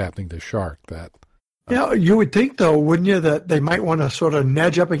thing was happening to shark. You would think, though, wouldn't you, that they might want to sort of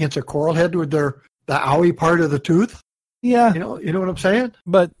nudge up against a coral head with the owie part of the tooth? Yeah. You know what I'm saying?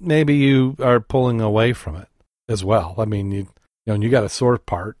 But maybe you are pulling away from it as well. I mean, you got a sore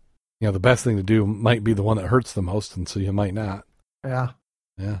part. The best thing to do might be the one that hurts the most, and so you might not. Yeah.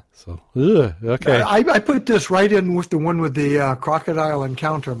 Yeah. So, okay. I put this right in with the one with the crocodile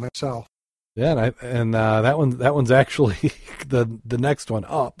encounter myself. Yeah, and that one's actually the next one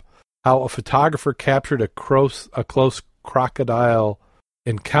up. How a photographer captured a close crocodile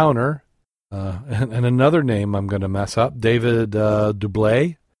encounter, and another name I'm going to mess up. David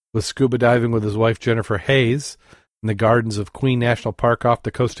Dublé was scuba diving with his wife Jennifer Hayes in the gardens of Queen National Park off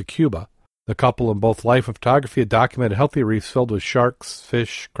the coast of Cuba. The couple in both life and photography had documented healthy reefs filled with sharks,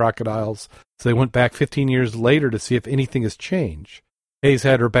 fish, crocodiles, so they went back 15 years later to see if anything has changed. Hayes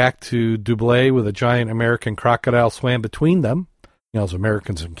had her back to Dublé with a giant American crocodile swam between them, as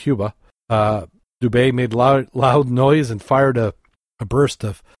Americans in Cuba. Dublé made loud noise and fired a burst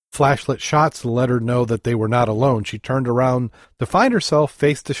of flashlight shots to let her know that they were not alone. She turned around to find herself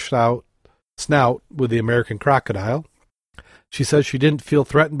face to snout with the American crocodile. She says she didn't feel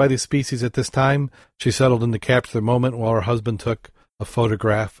threatened by the species at this time. She settled in to capture the moment while her husband took a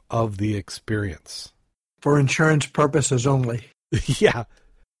photograph of the experience. For insurance purposes only. Yeah.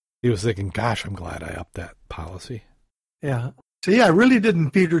 He was thinking, gosh, I'm glad I upped that policy. Yeah. See, I really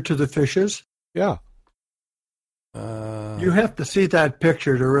didn't feed her to the fishes. Yeah. You have to see that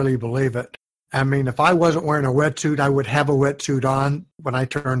picture to really believe it. I mean, if I wasn't wearing a wetsuit, I would have a wetsuit on when I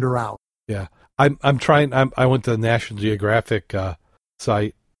turned around. Yeah. I'm trying. I went to the National Geographic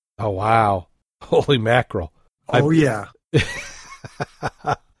site. Oh, wow. Holy mackerel. Oh, yeah.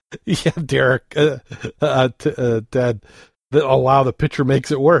 Yeah, Derek. Dad. Oh, wow. The picture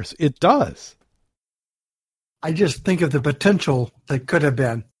makes it worse. It does. I just think of the potential that could have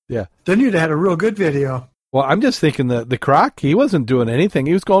been. Yeah. Then you'd have had a real good video. Well, I'm just thinking that the croc, he wasn't doing anything.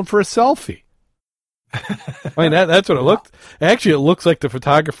 He was going for a selfie. I mean, that's what it looked. Actually, it looks like the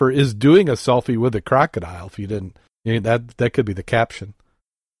photographer is doing a selfie with a crocodile. If you didn't, that could be the caption.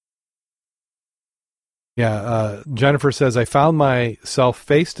 Yeah, Jennifer says, I found myself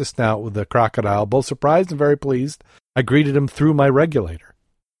face to snout with the crocodile, both surprised and very pleased. I greeted him through my regulator.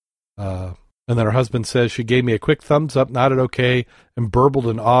 And then her husband says she gave me a quick thumbs up, nodded okay, and burbled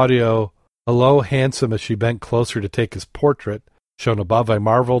an audio, hello, handsome, as she bent closer to take his portrait. Shown above, I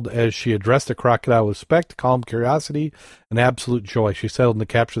marveled as she addressed the crocodile with respect, calm curiosity, and absolute joy. She settled in to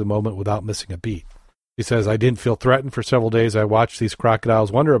capture the moment without missing a beat. She says, I didn't feel threatened for several days. I watched these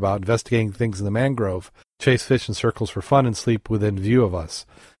crocodiles wander about, investigating things in the mangrove, chase fish in circles for fun, and sleep within view of us.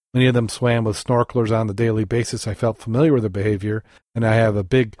 Many of them swam with snorkelers on a daily basis. I felt familiar with their behavior, and I have a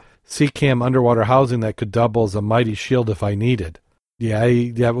big Seacam underwater housing that could double as a mighty shield if I needed. Yeah,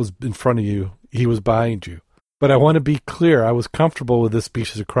 that was in front of you. He was behind you. But I want to be clear, I was comfortable with this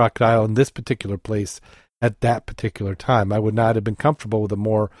species of crocodile in this particular place at that particular time. I would not have been comfortable with a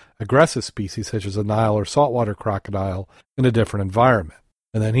more aggressive species such as a Nile or saltwater crocodile in a different environment.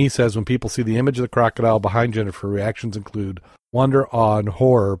 And then he says, when people see the image of the crocodile behind Jennifer, reactions include wonder, awe, and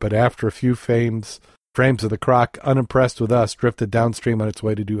horror. But after a few frames of the croc, unimpressed with us, drifted downstream on its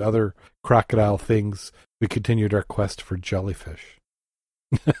way to do other crocodile things, we continued our quest for jellyfish.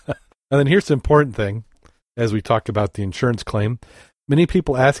 And then here's the important thing. As we talked about the insurance claim, many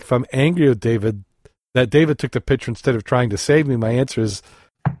people ask if I'm angry with David, that David took the picture instead of trying to save me. My answer is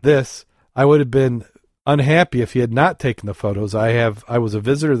this. I would have been unhappy if he had not taken the photos. I was a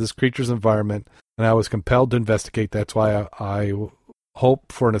visitor to this creature's environment, and I was compelled to investigate. That's why I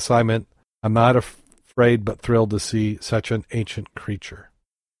hope for an assignment. I'm not afraid but thrilled to see such an ancient creature.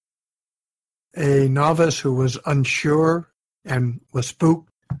 A novice who was unsure and was spooked,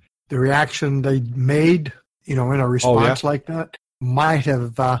 the reaction they made, in a response like that, might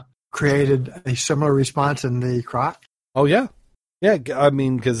have created a similar response in the croc. Oh, yeah. Yeah, I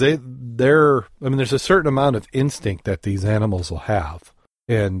mean, because there's a certain amount of instinct that these animals will have.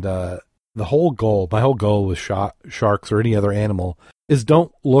 And my whole goal with sharks or any other animal is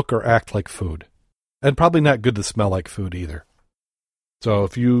don't look or act like food. And probably not good to smell like food either. So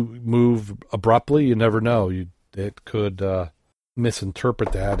if you move abruptly, you never know. It could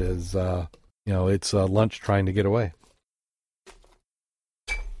misinterpret that as, it's lunch trying to get away.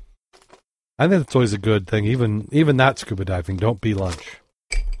 I think it's always a good thing, even not scuba diving. Don't be lunch.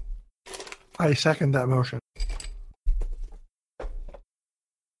 I second that motion.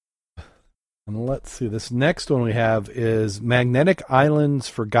 And let's see. This next one we have is Magnetic Island's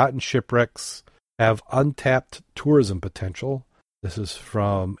forgotten shipwrecks have untapped tourism potential. This is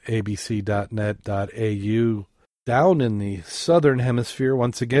from abc.net.au. Down in the southern hemisphere,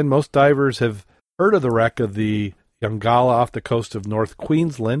 once again, most divers have heard of the wreck of the Yongala off the coast of North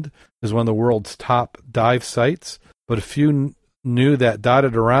Queensland is one of the world's top dive sites, but a few knew that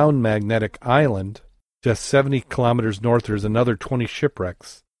dotted around Magnetic Island, just 70 kilometers north, there's another 20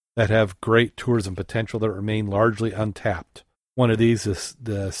 shipwrecks that have great tourism potential that remain largely untapped. One of these is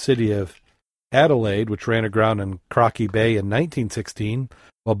the city of Adelaide, which ran aground in Crocky Bay in 1916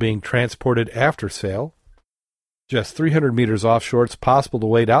 while being transported after sail. Just 300 meters offshore, it's possible to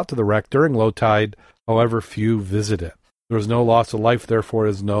wade out to the wreck during low tide, however few visit it. There was no loss of life, therefore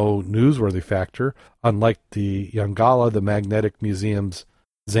is no newsworthy factor. Unlike the Yongala, the Magnetic Museum's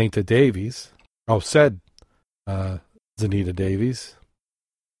Zanita Davies. Zanita Davies.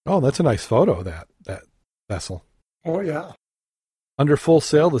 Oh, that's a nice photo of that vessel. Oh, yeah. Under full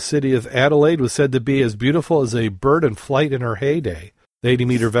sail, the city of Adelaide was said to be as beautiful as a bird in flight in her heyday. The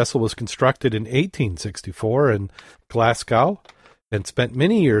 80-meter vessel was constructed in 1864 in Glasgow and spent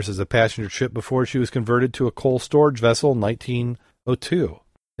many years as a passenger ship before she was converted to a coal storage vessel in 1902.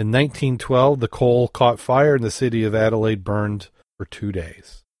 In 1912, the coal caught fire and the city of Adelaide burned for 2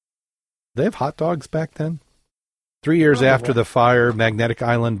 days. Did they have hot dogs back then? 3 years after the fire, Magnetic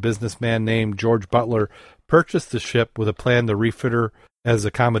Island businessman named George Butler purchased the ship with a plan to refit her as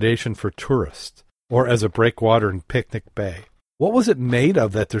accommodation for tourists or as a breakwater in Picnic Bay. What was it made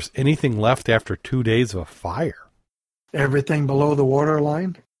of that there's anything left after 2 days of a fire? Everything below the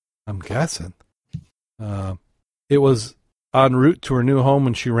waterline? I'm guessing. It was en route to her new home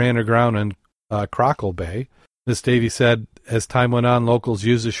when she ran aground in Crockle Bay. Miss Davy said, as time went on, locals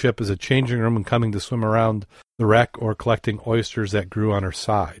used the ship as a changing room and coming to swim around the wreck or collecting oysters that grew on her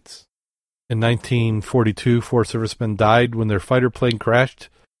sides. In 1942, 4 servicemen died when their fighter plane crashed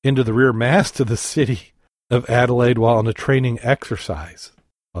into the rear mast of the city of Adelaide while on a training exercise.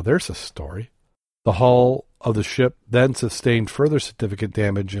 Well, there's a story. The hull of the ship then sustained further significant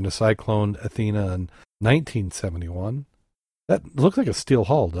damage in a Cyclone Athena in 1971. That looks like a steel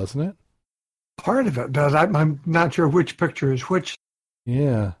hull, doesn't it? Part of it does. I'm not sure which picture is which.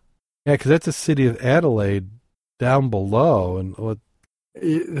 Yeah. Yeah, because that's the city of Adelaide down below. And what?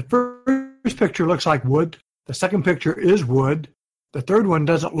 The first picture looks like wood. The second picture is wood. The third one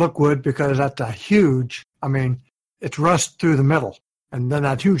doesn't look wood because that's a huge, it's rust through the middle. And then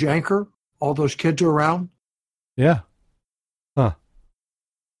that huge anchor, all those kids are around. Yeah. Huh.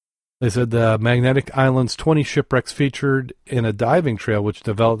 They said the Magnetic Island's 20 shipwrecks featured in a diving trail which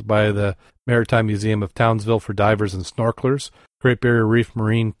developed by the Maritime Museum of Townsville for divers and snorkelers. Great Barrier Reef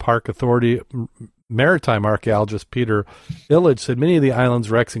Marine Park Authority maritime archaeologist Peter Illich said many of the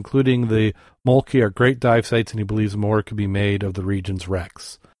island's wrecks, including the Molke, are great dive sites, and he believes more could be made of the region's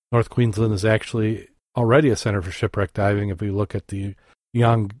wrecks. North Queensland is actually already a center for shipwreck diving if we look at the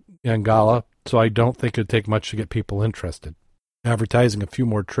Yangala, so I don't think it would take much to get people interested. Advertising a few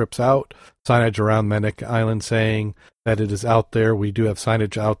more trips out, signage around Magnetic Island saying that it is out there. We do have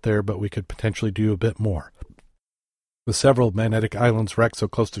signage out there, but we could potentially do a bit more. With several Magnetic Islands wrecked so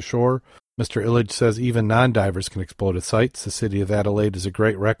close to shore, Mr. Illich says even non-divers can explode at sites. The city of Adelaide is a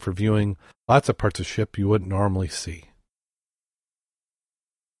great wreck for viewing lots of parts of ship you wouldn't normally see.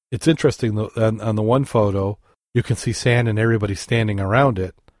 It's interesting, though, on the one photo, you can see sand and everybody standing around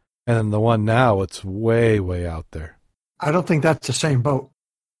it, and then the one now, it's way, way out there. I don't think that's the same boat.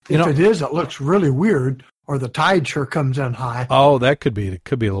 If it is, it looks really weird, or the tide sure comes in high. Oh, that could be. It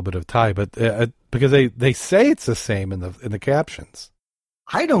could be a little bit of tide, but because they say it's the same in the captions.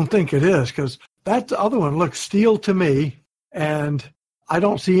 I don't think it is, because that other one looks steel to me, and I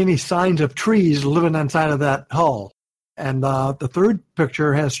don't see any signs of trees living inside of that hull. And the third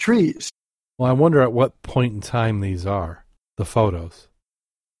picture has trees. Well, I wonder at what point in time these are, the photos.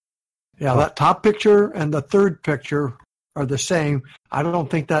 Yeah, that top picture and the third picture are the same. I don't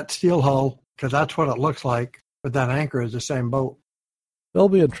think that steel hull, because that's what it looks like, but that anchor is the same boat. They'll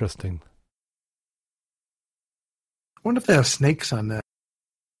be interesting. I wonder if they have snakes on that.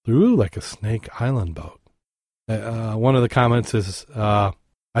 Ooh, like a Snake Island boat. One of the comments is, I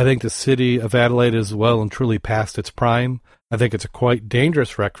think the city of Adelaide is well and truly past its prime. I think it's a quite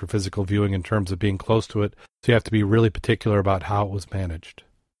dangerous wreck for physical viewing in terms of being close to it, so you have to be really particular about how it was managed.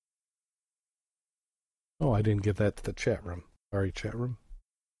 Oh, I didn't give that to the chat room. Sorry, chat room.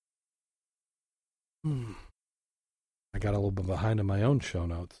 I got a little bit behind on my own show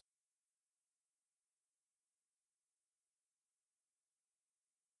notes.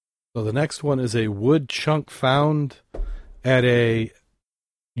 So the next one is a wood chunk found at a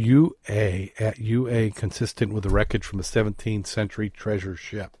UA consistent with the wreckage from a 17th century treasure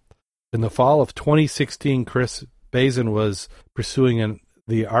ship. In the fall of 2016, Chris Bazin was perusing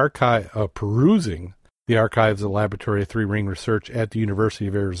the archives of the Laboratory of Three-Ring Research at the University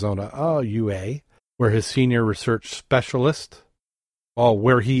of Arizona, UA, where he is a senior research specialist. You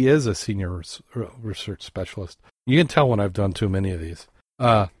can tell when I've done too many of these.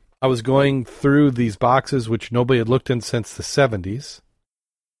 I was going through these boxes, which nobody had looked in since the 70s.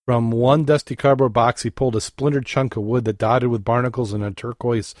 From one dusty cardboard box, he pulled a splintered chunk of wood that dotted with barnacles and a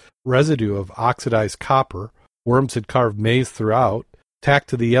turquoise residue of oxidized copper. Worms had carved maze throughout. Tacked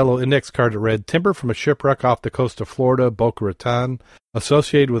to the yellow index card, it read, "Timber from a shipwreck off the coast of Florida, Boca Raton,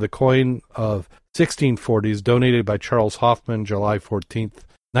 associated with a coin of 1640s donated by Charles Hoffman, July 14th,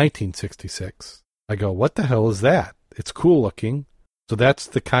 1966. I go, what the hell is that? It's cool looking. So that's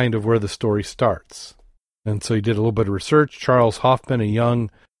the kind of where the story starts. And so he did a little bit of research. Charles Hoffman, a young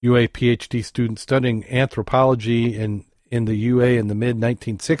UA PhD student studying anthropology in the UA in the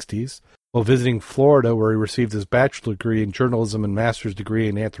mid-1960s, while visiting Florida, where he received his bachelor's degree in journalism and master's degree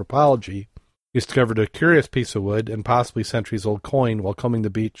in anthropology, he discovered a curious piece of wood and possibly centuries-old coin while combing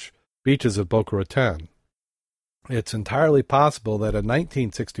the beaches of Boca Raton. It's entirely possible that a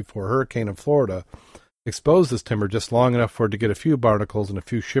 1964 hurricane in Florida exposed this timber just long enough for it to get a few barnacles and a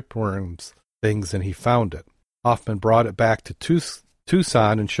few shipworms things, and he found it. Hoffman brought it back to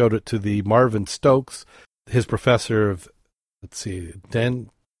Tucson and showed it to the Marvin Stokes, his professor of,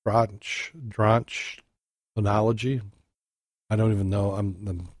 dendrochronology. I don't even know.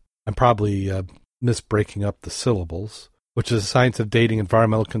 I'm probably misbreaking up the syllables, which is a science of dating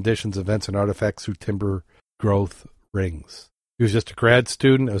environmental conditions, events, and artifacts through timber growth rings. He was just a grad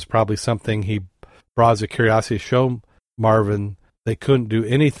student. It was probably something he brought as a curiosity to show Marvin. They couldn't do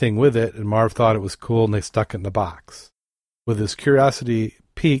anything with it, and Marv thought it was cool, and they stuck it in the box. With his curiosity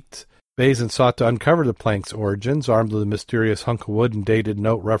piqued, Bazin sought to uncover the plank's origins, armed with a mysterious hunk of wood and dated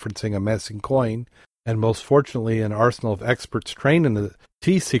note referencing a missing coin, and most fortunately an arsenal of experts trained in the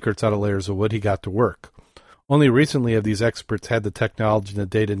tease secrets out of layers of wood. He got to work. Only recently have these experts had the technology and the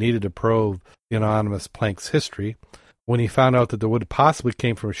data needed to probe the anonymous plank's history. When he found out that the wood possibly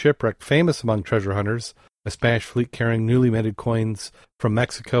came from a shipwreck famous among treasure hunters, a Spanish fleet carrying newly minted coins from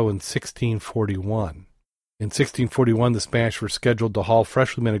Mexico in 1641. In 1641, the Spanish were scheduled to haul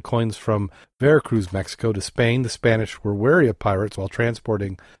freshly minted coins from Veracruz, Mexico, to Spain. The Spanish were wary of pirates while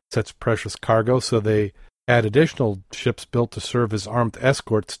transporting such precious cargo, so they had additional ships built to serve as armed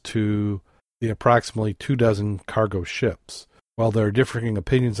escorts to the approximately 24 cargo ships. While there are differing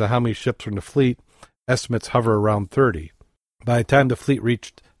opinions on how many ships were in the fleet, estimates hover around 30. By the time the fleet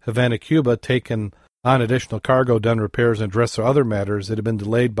reached Havana, Cuba, taken on additional cargo, done repairs, and addressed other matters, it had been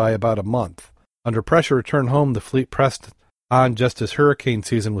delayed by about a month. Under pressure to return home, the fleet pressed on just as hurricane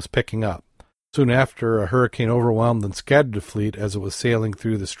season was picking up. Soon after, a hurricane overwhelmed and scattered the fleet as it was sailing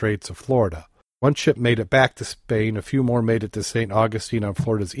through the Straits of Florida. One ship made it back to Spain, a few more made it to St. Augustine on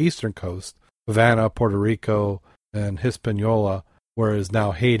Florida's eastern coast, Havana, Puerto Rico, and Hispaniola, where is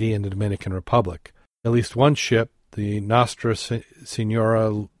now Haiti and the Dominican Republic. At least one ship, the Nostra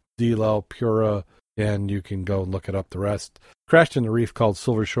Senora de la Pura, and you can go and look it up the rest, crashed in a reef called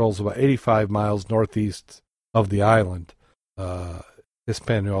Silver Shoals about 85 miles northeast of the island,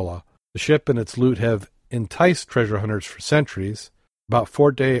 Hispaniola. The ship and its loot have enticed treasure hunters for centuries. About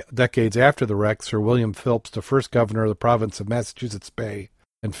 4 decades after the wreck, Sir William Phillips, the first governor of the province of Massachusetts Bay,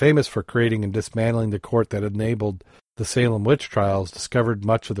 and famous for creating and dismantling the court that enabled the Salem witch trials, discovered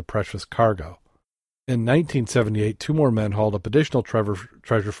much of the precious cargo. In 1978, 2 more men hauled up additional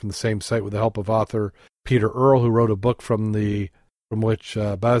treasure from the same site with the help of author Peter Earle, who wrote a book from which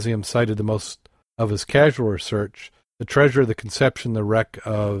Bazin cited the most of his casual research, The Treasure, the Conception, the Wreck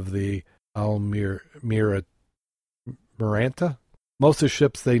of the Almirante. Most of the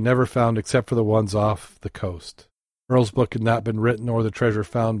ships they never found except for the ones off the coast. Earle's book had not been written nor the treasure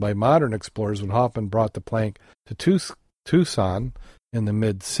found by modern explorers when Hoffman brought the plank to Tucson in the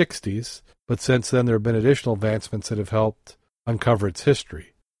mid-60s, but since then there have been additional advancements that have helped uncover its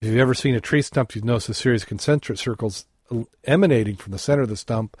history. If you've ever seen a tree stump, you've noticed a series of concentric circles emanating from the center of the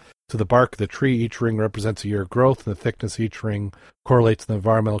stump to the bark of the tree. Each ring represents a year of growth, and the thickness of each ring correlates to the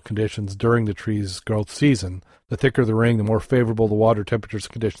environmental conditions during the tree's growth season. The thicker the ring, the more favorable the water temperatures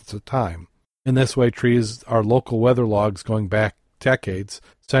and conditions of time. In this way, trees are local weather logs going back decades,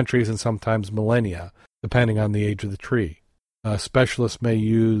 centuries, and sometimes millennia, depending on the age of the tree. Specialists may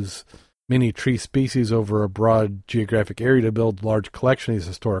use many tree species over a broad geographic area to build a large collection of these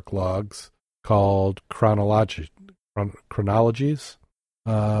historic logs called chronologies.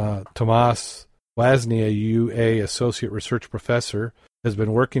 Tomas Wasny, a UA associate research professor, has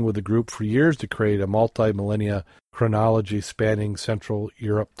been working with the group for years to create a multi-millennia chronology spanning Central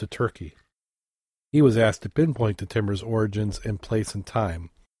Europe to Turkey. He was asked to pinpoint the timber's origins in place and time.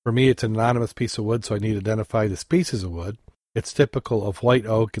 For me, it's an anonymous piece of wood, so I need to identify the species of wood. It's typical of white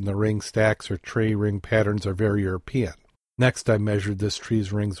oak, and the ring stacks or tree ring patterns are very European. Next, I measured this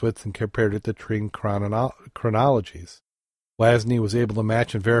tree's ring's width and compared it to tree chronologies. Wasny was able to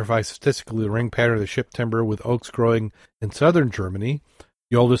match and verify statistically the ring pattern of the ship timber with oaks growing in southern Germany.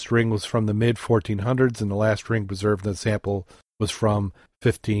 The oldest ring was from the mid-1400s, and the last ring preserved in the sample was from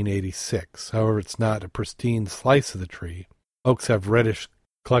 1586. However, it's not a pristine slice of the tree. Oaks have reddish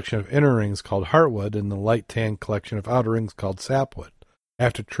collection of inner rings called heartwood and the light tan collection of outer rings called sapwood.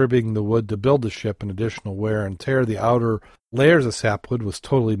 After trimming the wood to build the ship and additional wear and tear, the outer layers of sapwood was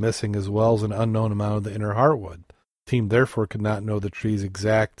totally missing, as well as an unknown amount of the inner heartwood. The team therefore could not know the tree's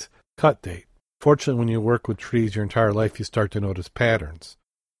exact cut date. Fortunately, when you work with trees your entire life, you start to notice patterns.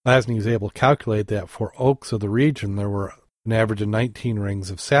 Lasney was able to calculate that for oaks of the region there were an average of 19 rings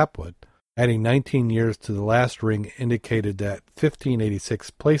of sapwood. Adding 19 years to the last ring indicated that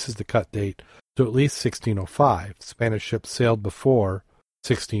 1586 places the cut date to at least 1605. Spanish ships sailed before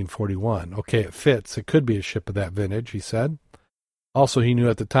 1641. Okay, it fits. It could be a ship of that vintage, he said. Also, he knew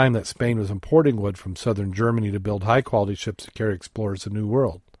at the time that Spain was importing wood from southern Germany to build high-quality ships to carry explorers to the New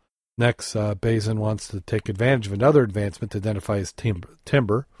World. Next, Bazin wants to take advantage of another advancement to identify his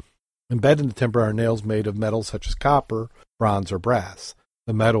timber. Embedded in the timber are nails made of metals such as copper, bronze, or brass.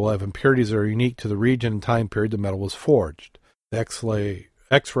 The metal will have impurities that are unique to the region and time period the metal was forged. The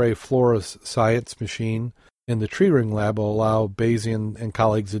X-ray fluorescence machine in the tree ring lab will allow Bazin and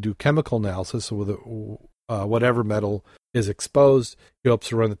colleagues to do chemical analysis with whatever metal is exposed, he hopes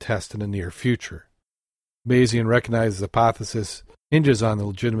to run the test in the near future. Bayesian recognizes the hypothesis hinges on the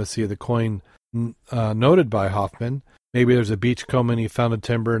legitimacy of the coin noted by Hoffman. Maybe there's a beachcomber and he found a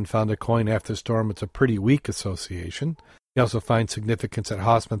timber and found a coin after the storm. It's a pretty weak association. He also finds significance that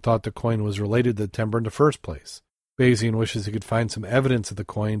Hoffman thought the coin was related to the timber in the first place. Bayesian wishes he could find some evidence of the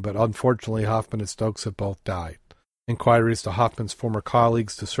coin, but unfortunately Hoffman and Stokes have both died. Inquiries to Hoffman's former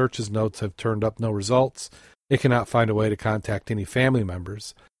colleagues to search his notes have turned up no results. They cannot find a way to contact any family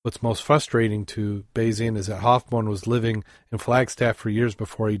members. What's most frustrating to Bayesian is that Hoffman was living in Flagstaff for years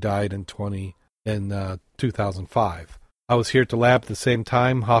before he died in 2005. I was here at the lab at the same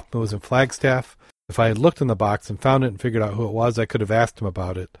time. Hoffman was in Flagstaff. If I had looked in the box and found it and figured out who it was, I could have asked him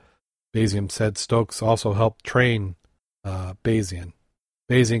about it. Bayesian said Stokes also helped train Bayesian.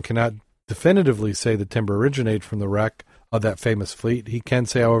 Bayesian cannot definitively say the timber originated from the wreck of that famous fleet. He can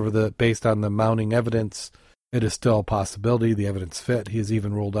say, however, that based on the mounting evidence, it is still a possibility. The evidence fit. He has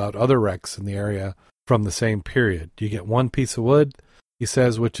even ruled out other wrecks in the area from the same period. You get one piece of wood, he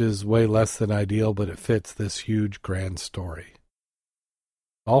says, which is way less than ideal, but it fits this huge, grand story.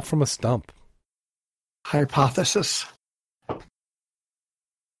 All from a stump. Hypothesis.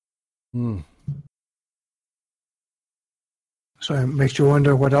 So it makes you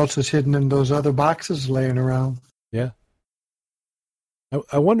wonder what else is hidden in those other boxes laying around. Yeah.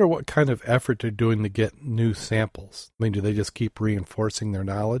 I wonder what kind of effort they're doing to get new samples. I mean, do they just keep reinforcing their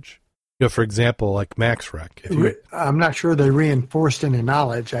knowledge? You know, for example, like MaxRec. I'm not sure they reinforced any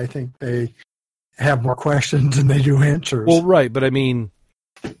knowledge. I think they have more questions than they do answers. Well, right, but I mean,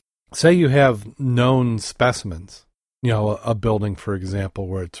 say you have known specimens, you know, a building, for example,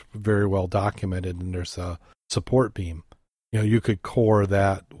 where it's very well documented and there's a support beam. You know, you could core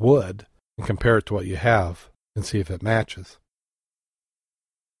that wood and compare it to what you have and see if it matches.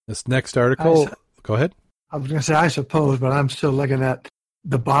 This next article, go ahead. I was going to say, I suppose, but I'm still looking at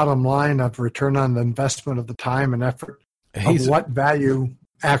the bottom line of return on the investment of the time and effort. Of what value,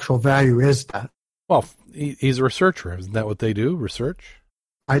 actual value is that? Well, he's a researcher. Isn't that what they do, research?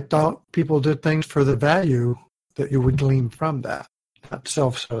 I thought people did things for the value that you would glean from that. Not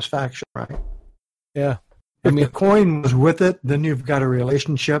self-satisfaction, right? Yeah. If the coin was with it, then you've got a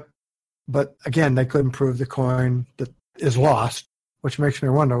relationship. But again, they couldn't prove the coin that is lost, which makes me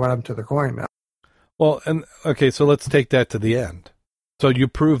wonder what happened to the coin now. Well, and okay, so let's take that to the end. So you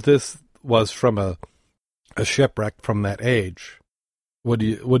prove this was from a shipwreck from that age. What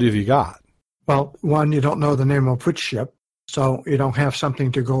have you got? Well, one, you don't know the name of which ship, so you don't have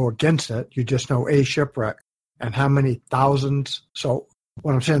something to go against it. You just know a shipwreck and how many thousands. So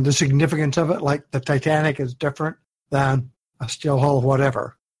what I'm saying, the significance of it, like the Titanic is different than a steel hull,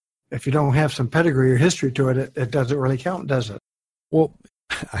 whatever. If you don't have some pedigree or history to it, it doesn't really count, does it? Well,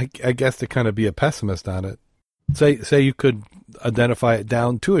 I guess to kind of be a pessimist on it, say you could identify it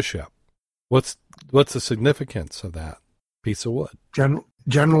down to a ship. What's the significance of that piece of wood?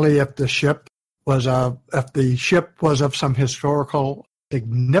 Generally, if the ship was of some historical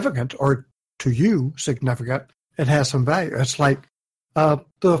significance, or to you significant, it has some value. It's like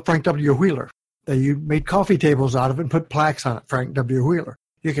the Frank W. Wheeler. You made coffee tables out of it and put plaques on it, Frank W. Wheeler.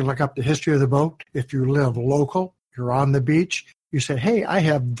 You can look up the history of the boat. If you live local, you're on the beach, you say, hey, I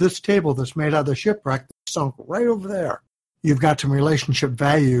have this table that's made out of the shipwreck that sunk right over there. You've got some relationship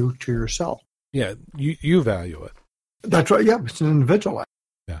value to yourself. Yeah, you value it. That's right. Yeah, it's an individual.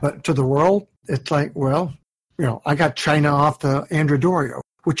 Yeah. But to the world, it's like, well, you know, I got China off the Andrew Dorio,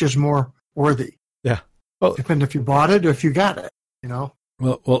 which is more worthy. Yeah. Well, depending if you bought it or if you got it, you know.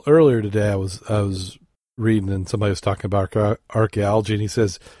 Well, earlier today I was reading and somebody was talking about archaeology, and he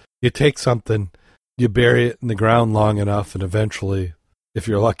says you take something, you bury it in the ground long enough, and eventually, if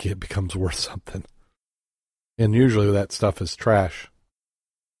you're lucky, it becomes worth something. And usually that stuff is trash.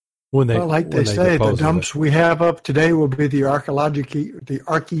 Like they say, the dumps we have up today will be the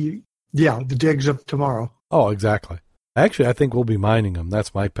digs of tomorrow. Oh, exactly. Actually, I think we'll be mining them.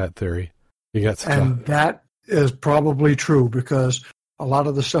 That's my pet theory. And that is probably true, because a lot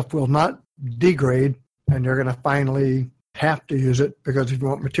of the stuff will not degrade, and you're going to finally have to use it, because if you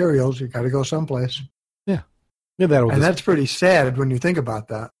want materials, you got to go someplace. Yeah. That's pretty sad when you think about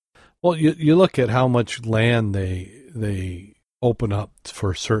that. Well, you look at how much land they open up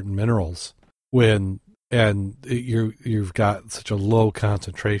for certain minerals you've got such a low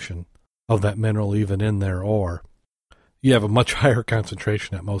concentration of that mineral even in their ore. You have a much higher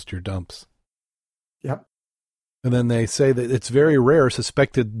concentration at most of your dumps. Yep. And then they say that it's very rare,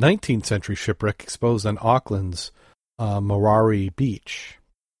 suspected 19th century shipwreck exposed on Auckland's Marari Beach.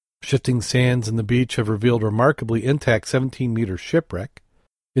 Shifting sands in the beach have revealed remarkably intact 17-meter shipwreck.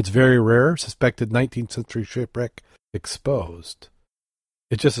 It's very rare. Suspected 19th century shipwreck exposed.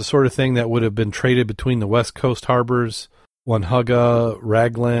 It's just the sort of thing that would have been traded between the West Coast harbors, Onehunga,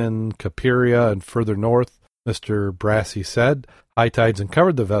 Raglan, Capiria, and further north, Mr. Brassey said. High tides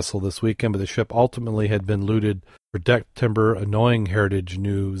uncovered the vessel this weekend, but the ship ultimately had been looted for deck timber, annoying Heritage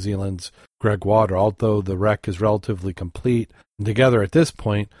New Zealand's Greg Water, although the wreck is relatively complete. And together at this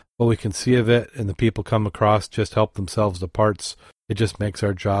point, what we can see of it and the people come across just help themselves to parts. It just makes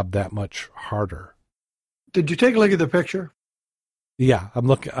our job that much harder. Did you take a look at the picture? Yeah, I'm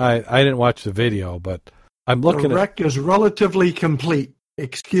looking. I didn't watch the video, but I'm looking. The wreck is relatively complete.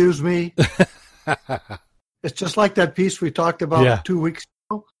 Excuse me. It's just like that piece we talked about 2 weeks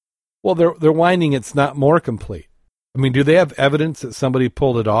ago. Well, they're whining it's not more complete. I mean, do they have evidence that somebody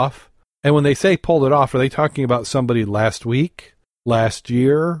pulled it off? And when they say pulled it off, are they talking about somebody last week, last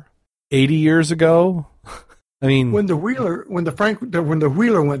year, 80 years ago? I mean, when the Wheeler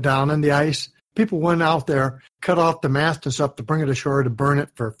went down in the ice, people went out there, cut off the mast and stuff to bring it ashore to burn it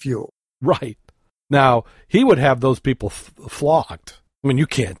for fuel. Right. Now, he would have those people flogged. I mean, you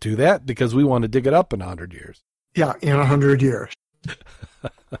can't do that because we want to dig it up in 100 years. Yeah, in 100 years.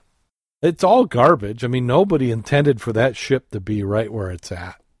 It's all garbage. I mean, nobody intended for that ship to be right where it's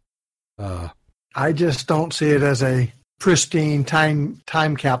at. I just don't see it as a pristine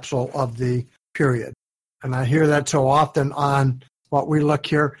time capsule of the period. And I hear that so often on what we look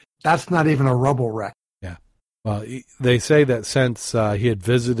here. That's not even a rubble wreck. Yeah. Well, they say that since he had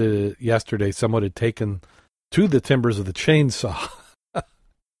visited it yesterday, someone had taken to the timbers of the chainsaw.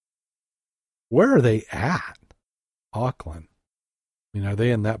 Where are they at? Auckland. I mean, are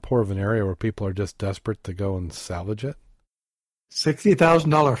they in that poor of an area where people are just desperate to go and salvage it?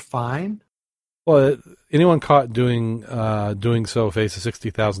 $60,000 fine? Well, anyone caught doing so face a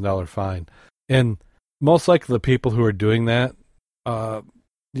 $60,000 fine. And most likely the people who are doing that,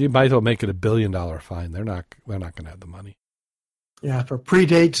 you might as well make it $1 billion fine. They're not going to have the money. Yeah, for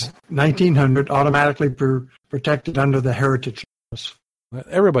predates 1900, automatically protected under the heritage laws.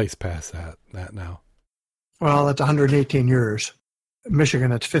 Everybody's past that now. Well, that's 118 years. In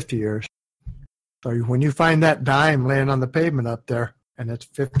Michigan, it's 50 years. So when you find that dime laying on the pavement up there and it's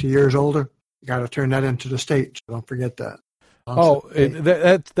 50 years older, you got to turn that into the state. So don't forget that.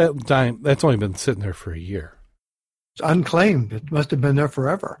 That dime, that's only been sitting there for a year. It's unclaimed. It must have been there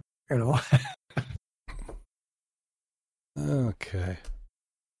forever, Okay.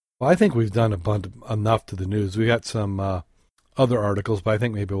 Well, I think we've done enough to the news. We got some other articles, but I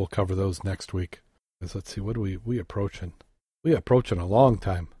think maybe we'll cover those next week. Let's see, what are we approaching? We approaching a long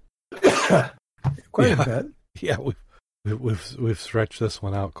time. Quite a bit. Yeah, we've stretched this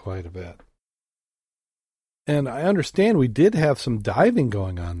one out quite a bit. And I understand we did have some diving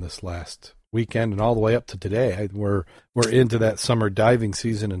going on this last weekend and all the way up to today. We're into that summer diving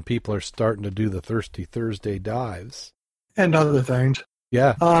season, and people are starting to do the Thirsty Thursday dives and other things.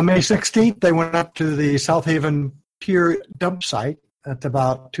 Yeah. May 16th, they went up to the South Haven Pier dump site. That's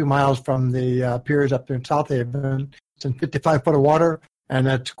about 2 miles from the piers up there in South Haven. It's in 55 foot of water, and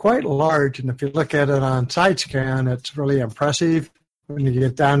it's quite large. And if you look at it on side scan, it's really impressive. When you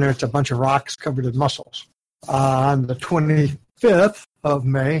get down there, it's a bunch of rocks covered in mussels. On the 25th of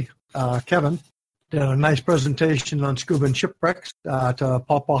May, Kevin did a nice presentation on scuba and shipwrecks to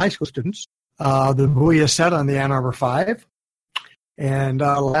Paw Paw High School students. The buoy is set on the Ann Arbor 5. And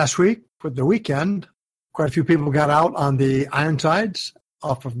last week, for the weekend, quite a few people got out on the Ironsides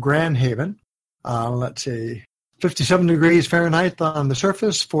off of Grand Haven. Let's see, 57 degrees Fahrenheit on the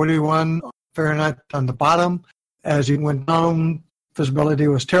surface, 41 Fahrenheit on the bottom. As you went down, visibility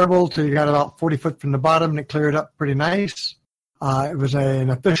was terrible till you got about 40 foot from the bottom, and it cleared up pretty nice. It was an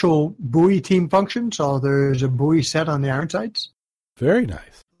official buoy team function, so there's a buoy set on the Ironsides. Very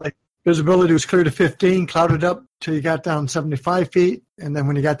nice. Visibility was clear to 15, clouded up till you got down 75 feet, and then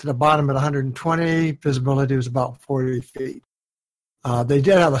when you got to the bottom at 120, visibility was about 40 feet. They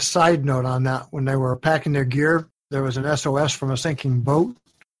did have a side note on that. When they were packing their gear, there was an SOS from a sinking boat.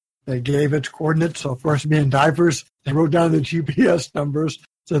 They gave its coordinates, so of course, being divers, they wrote down the GPS numbers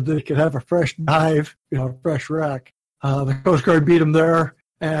so they could have a fresh dive, fresh wreck. The Coast Guard beat them there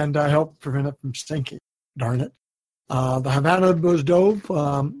and helped prevent it from sinking. Darn it. The Havana was dove.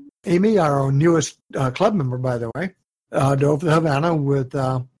 Amy, our newest club member, by the way, dove the Havana with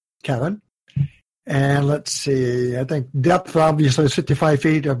Kevin. And let's see, I think depth obviously is 55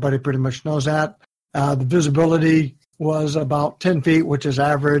 feet. Everybody pretty much knows that. The visibility was about 10 feet, which is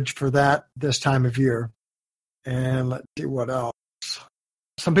average for this time of year. And let's see what else.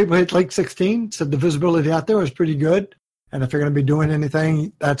 Some people hit Lake 16, said the visibility out there was pretty good. And if you're going to be doing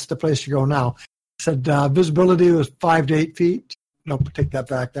anything, that's the place to go now. Said visibility was 5 to 8 feet. nope, take that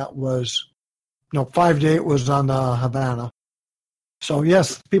back. That was, no, 5 to 8 was on Havana. So,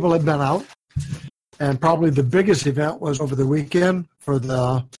 yes, people had been out. And probably the biggest event was over the weekend for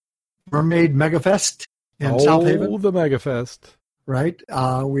the Mermaid Megafest in South Haven. Oh, the Megafest. Right.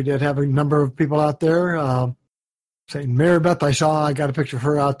 We did have a number of people out there. Say Mary Beth, I got a picture of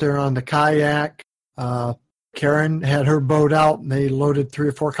her out there on the kayak. Karen had her boat out, and they loaded 3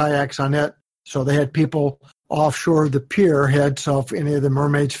 or 4 kayaks on it. So they had people offshore the pier head. So if any of the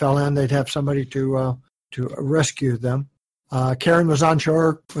mermaids fell in, they'd have somebody to rescue them. Karen was on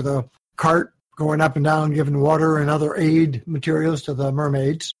shore with a cart going up and down, giving water and other aid materials to the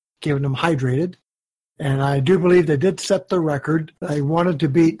mermaids, keeping them hydrated. And I do believe they did set the record. They wanted to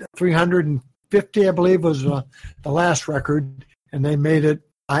beat 350, I believe, was the last record, and they made it,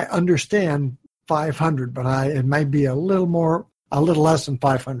 I understand, 500, but it might be a little less than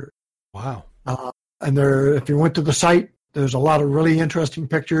 500. Wow. And if you went to the site, there's a lot of really interesting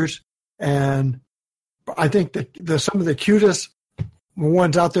pictures. And I think that some of the cutest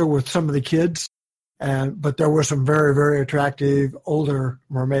ones out there with some of the kids, but there were some very, very attractive older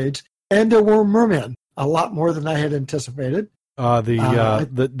mermaids. And there were mermen, a lot more than I had anticipated.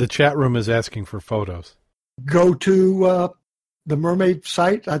 The chat room is asking for photos. Go to the mermaid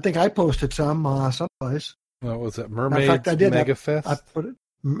site. I think I posted some someplace. What was it? Mermaid Megafest? I put it.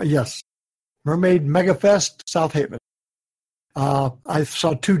 Yes. Mermaid Megafest, South Haven. I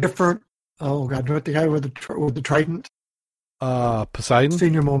saw 2 different, what the guy with the trident? Poseidon?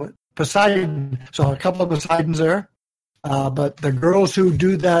 Senior moment. Poseidon. So a couple of Poseidons there. But the girls who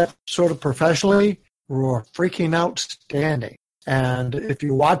do that sort of professionally were freaking outstanding. And if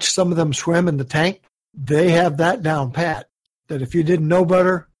you watch some of them swim in the tank, they have that down pat. That if you didn't know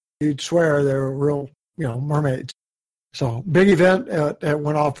better, you'd swear they were real, mermaids. So big event. It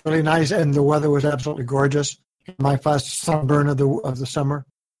went off really nice, and the weather was absolutely gorgeous. My first sunburn of the summer.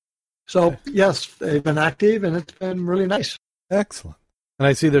 So yes, they've been active, and it's been really nice. Excellent. And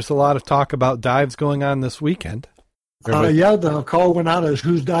I see there's a lot of talk about dives going on this weekend. The call went out as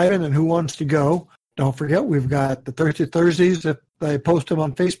who's diving and who wants to go. Don't forget, we've got the Thursdays if they post them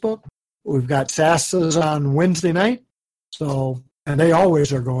on Facebook. We've got SASAs on Wednesday night. So, and they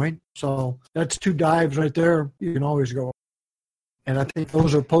always are going. So that's 2 dives right there. You can always go. And I think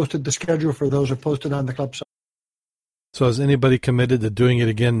those are posted, the schedule for those are posted on the club site. So is anybody committed to doing it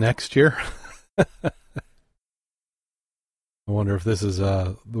again next year? I wonder if this is,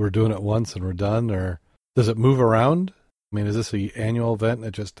 we're doing it once and we're done, or does it move around? I mean, is this an annual event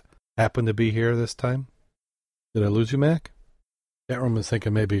that just happened to be here this time? Did I lose you, Mac? Chat room is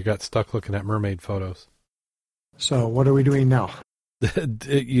thinking maybe you got stuck looking at mermaid photos. So what are we doing now?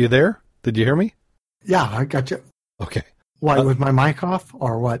 You there? Did you hear me? Yeah, I got you. Okay. Why, was my mic off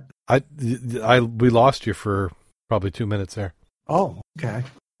or what? We lost you for probably 2 minutes there. Oh, okay.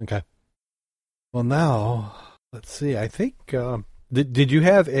 Okay. Well, now, let's see. I think, did you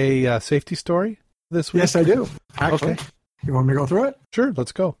have a safety story this week? Yes, I do. Actually. Okay. You want me to go through it? Sure,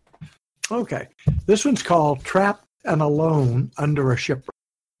 let's go. Okay. This one's called Trapped and Alone Under a Shipwreck.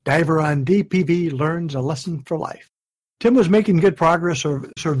 Diver on DPV learns a lesson for life. Tim was making good progress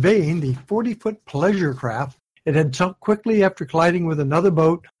surveying the 40-foot pleasure craft. It had sunk quickly after colliding with another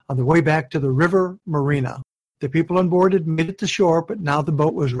boat on the way back to the river marina. The people on board had made it to shore, but now the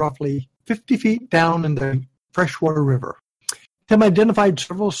boat was roughly 50 feet down in the freshwater river. Tim identified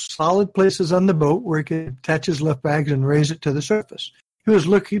several solid places on the boat where he could attach his lift bags and raise it to the surface. He was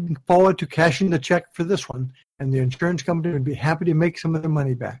looking forward to cashing the check for this one, and the insurance company would be happy to make some of their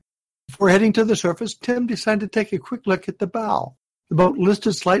money back. Before heading to the surface, Tim decided to take a quick look at the bow. The boat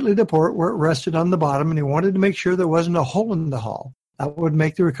listed slightly to port where it rested on the bottom, and he wanted to make sure there wasn't a hole in the hull. That would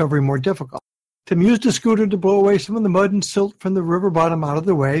make the recovery more difficult. Tim used a scooter to blow away some of the mud and silt from the river bottom out of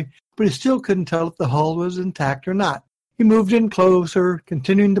the way, but he still couldn't tell if the hull was intact or not. He moved in closer,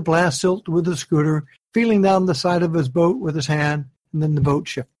 continuing to blast silt with the scooter, feeling down the side of his boat with his hand, and then the boat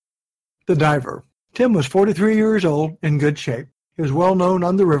shifted. The diver. Tim was 43 years old, in good shape. He was well known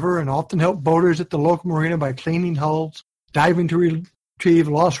on the river and often helped boaters at the local marina by cleaning hulls, diving to retrieve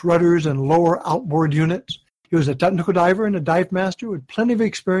lost rudders and lower outboard units. He was a technical diver and a dive master with plenty of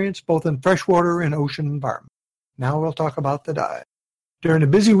experience both in freshwater and ocean environments. Now we'll talk about the dive. During a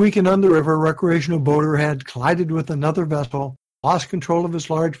busy weekend on the river, a recreational boater had collided with another vessel, lost control of his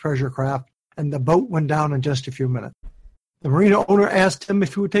large pleasure craft, and the boat went down in just a few minutes. The marina owner asked him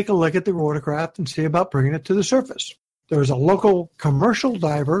if he would take a look at the watercraft and see about bringing it to the surface. There was a local commercial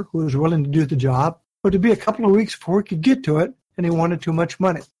diver who was willing to do the job, but it would be a couple of weeks before he could get to it, and he wanted too much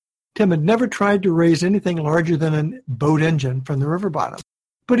money. Tim had never tried to raise anything larger than a boat engine from the river bottom,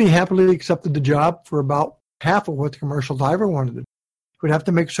 but he happily accepted the job for about half of what the commercial diver wanted to do. would have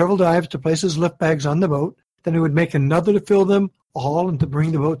to make several dives to place his lift bags on the boat. Then he would make another to fill them all and to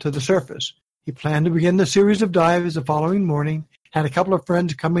bring the boat to the surface. He planned to begin the series of dives the following morning, had a couple of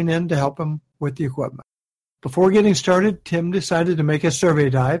friends coming in to help him with the equipment. Before getting started, Tim decided to make a survey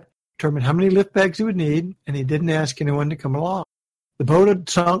dive, determine how many lift bags he would need, and he didn't ask anyone to come along. The boat had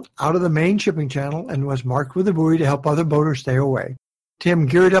sunk out of the main shipping channel and was marked with a buoy to help other boaters stay away. Tim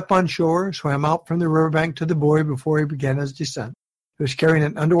geared up on shore, swam out from the riverbank to the buoy before he began his descent. He was carrying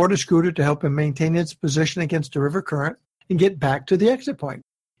an underwater scooter to help him maintain its position against the river current and get back to the exit point.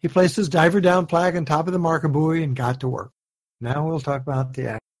 He placed his diver down flag on top of the marker buoy and got to work. Now we'll talk about the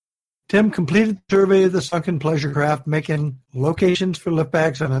action. Tim completed the survey of the sunken pleasure craft, making locations for lift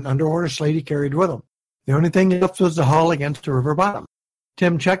bags on an underwater slate he carried with him. The only thing left was the hull against the river bottom.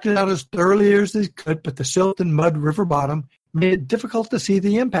 Tim checked it out as thoroughly as he could, but the silt and mud river bottom made it difficult to see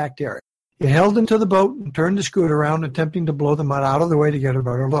the impact area. He held into the boat and turned the scooter around, attempting to blow the mud out of the way to get a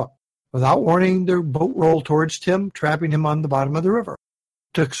better look. Without warning, the boat rolled towards Tim, trapping him on the bottom of the river.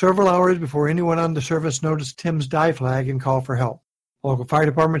 It took several hours before anyone on the surface noticed Tim's dive flag and called for help. The local fire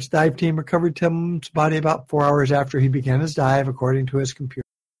department's dive team recovered Tim's body about 4 hours after he began his dive, according to his computer.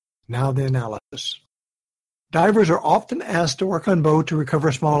 Now the analysis. Divers are often asked to work on board to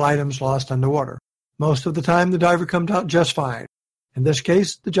recover small items lost underwater. Most of the time, the diver comes out just fine. In this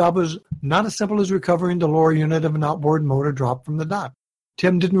case, the job was not as simple as recovering the lower unit of an outboard motor dropped from the dock.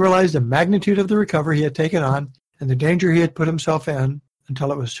 Tim didn't realize the magnitude of the recovery he had taken on and the danger he had put himself in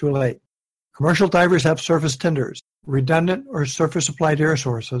until it was too late. Commercial divers have surface tenders, redundant or surface-supplied air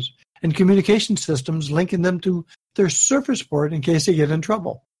sources, and communication systems linking them to their surface port in case they get in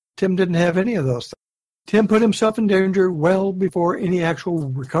trouble. Tim didn't have any of those things. Tim put himself in danger well before any actual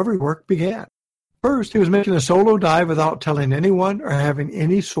recovery work began. First, he was making a solo dive without telling anyone or having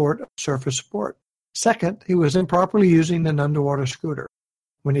any sort of surface support. Second, he was improperly using an underwater scooter.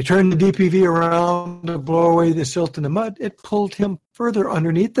 When he turned the DPV around to blow away the silt and the mud, it pulled him further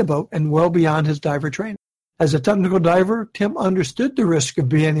underneath the boat and well beyond his diver training. As a technical diver, Tim understood the risk of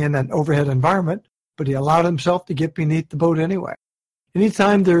being in an overhead environment, but he allowed himself to get beneath the boat anyway.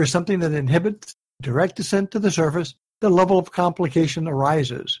 Anytime there is something that inhibits direct descent to the surface, the level of complication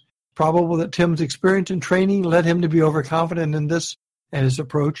arises. Probable that Tim's experience and training led him to be overconfident in this and his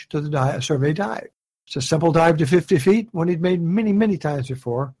approach to the survey dive. It's a simple dive to 50 feet, one he'd made many, many times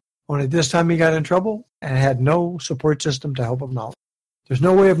before, only this time he got in trouble and had no support system to help him out. There's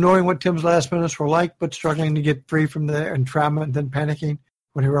no way of knowing what Tim's last minutes were like, but struggling to get free from the entrapment and then panicking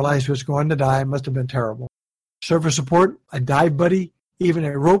when he realized he was going to die must have been terrible. Surface support, a dive buddy, even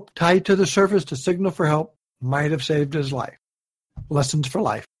a rope tied to the surface to signal for help might have saved his life. Lessons for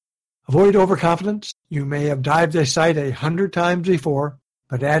life. Avoid overconfidence. You may have dived a site 100 times before,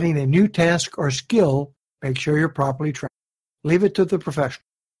 but adding a new task or skill, make sure you're properly trained. Leave it to the professional.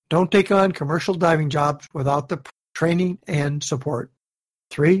 Don't take on commercial diving jobs without the training and support.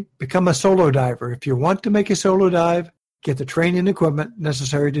 3, become a solo diver. If you want to make a solo dive, get the training and equipment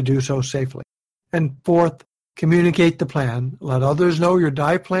necessary to do so safely. And 4th, communicate the plan. Let others know your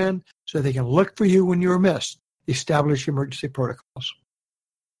dive plan so they can look for you when you're missed. Establish emergency protocols.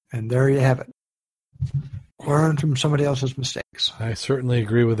 And there you have it. Learn from somebody else's mistakes. I certainly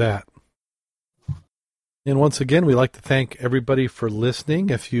agree with that. And once again, we'd like to thank everybody for listening.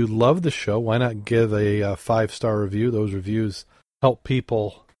 If you love the show, why not give a 5-star review? Those reviews help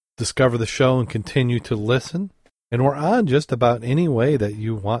people discover the show and continue to listen. And we're on just about any way that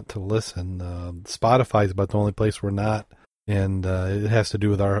you want to listen. Spotify is about the only place we're not, and it has to do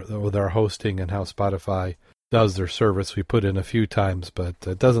with our hosting and how Spotify does their service. We put in a few times, but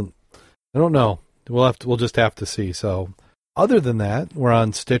it doesn't. I don't know. We'll just have to see. So, other than that, we're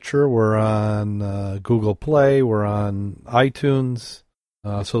on Stitcher, we're on Google Play, we're on iTunes.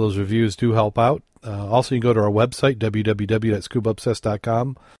 So those reviews do help out. Also, you can go to our website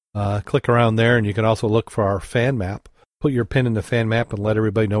www.scubaobsessed.com. Click around there, and you can also look for our fan map. Put your pin in the fan map and let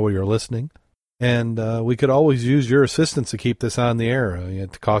everybody know where you're listening. And we could always use your assistance to keep this on the air.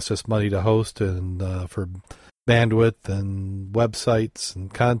 It costs us money to host and for bandwidth and websites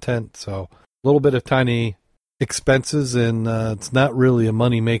and content. So a little bit of tiny expenses, and it's not really a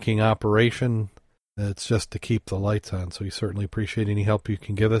money-making operation. It's just to keep the lights on. So we certainly appreciate any help you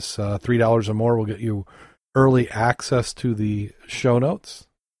can give us. $3 or more will get you early access to the show notes,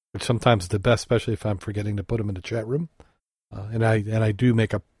 which sometimes is the best, especially if I'm forgetting to put them in the chat room. And I do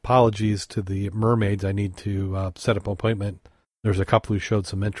make apologies to the mermaids. I need to set up an appointment. There's a couple who showed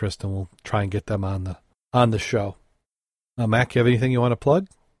some interest, and we'll try and get them on the show. Mac, you have anything you want to plug?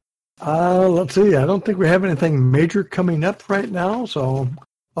 Let's see. I don't think we have anything major coming up right now. So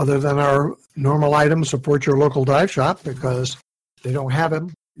other than our normal items, support your local dive shop, because they don't have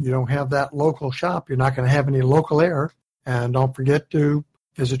them. You don't have that local shop. You're not going to have any local air. And don't forget to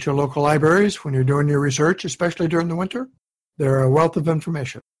visit your local libraries when you're doing your research, especially during the winter. They're a wealth of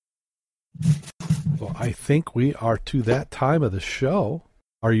information. Well, I think we are to that time of the show.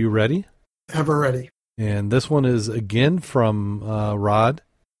 Are you ready? Ever ready. And this one is again from Rod.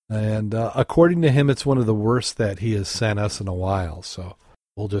 And according to him, it's one of the worst that he has sent us in a while. So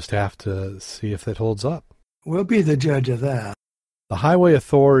we'll just have to see if it holds up. We'll be the judge of that. The Highway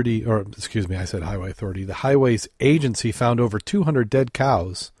Authority, or excuse me, I said Highway Authority. The Highways Agency found over 200 dead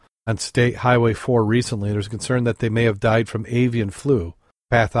cows on State Highway 4 recently. There's concern that they may have died from avian flu.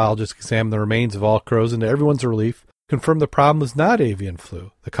 Pathologists examined the remains of all crows and to everyone's relief confirmed the problem was not avian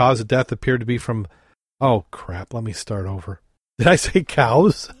flu. The cause of death appeared to be from, oh crap, let me start over. Did I say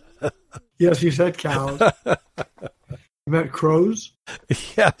cows? Yes, you said cows. You meant crows?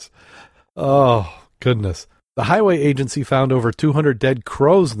 Yes. Oh, goodness. The Highway Agency found over 200 dead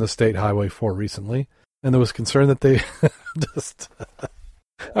crows in the State Highway 4 recently, and there was concern that they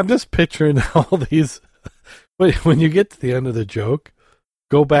I'm just picturing all these. When you get to the end of the joke,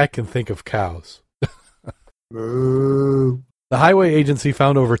 go back and think of cows. Ooh. The Highway Agency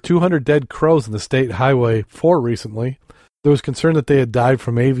found over 200 dead crows in the State Highway 4 recently. There was concern that they had died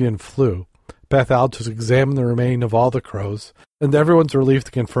from avian flu. Pathologists examined the remains of all the crows, and to everyone's relief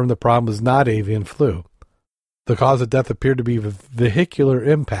to confirm the problem was not avian flu. The cause of death appeared to be vehicular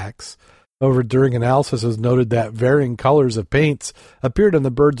impacts. However, during analysis, it was noted that varying colors of paints appeared on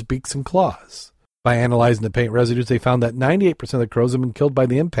the birds' beaks and claws. By analyzing the paint residues, they found that 98% of the crows had been killed by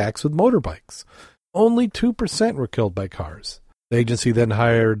the impacts with motorbikes. Only 2% were killed by cars. The agency then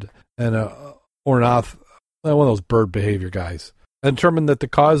hired an ornith, one of those bird behavior guys, and determined that the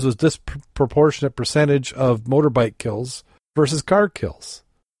cause was disproportionate percentage of motorbike kills versus car kills.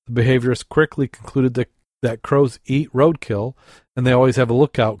 The behaviorists quickly concluded that crows eat roadkill, and they always have a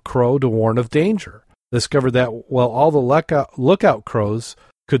lookout crow to warn of danger. They discovered that while all the lookout crows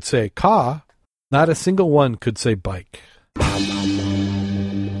could say caw, not a single one could say bike.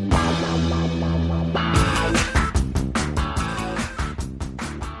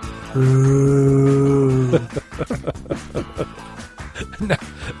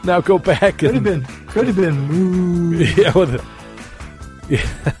 now go back. Could have been. Moo. Yeah,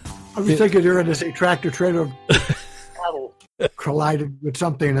 I was thinking you're going to say tractor trailer cattle collided with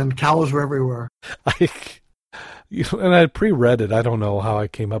something and cows were everywhere. And I pre-read it. I don't know how I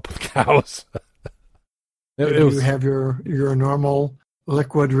came up with cows. Did you have your normal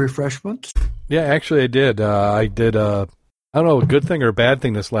liquid refreshments? Yeah, actually I did. I did. I don't know, a good thing or a bad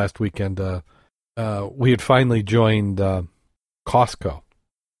thing this last weekend. We had finally joined Costco.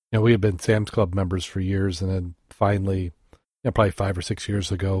 We had been Sam's Club members for years, and then finally, probably 5 or 6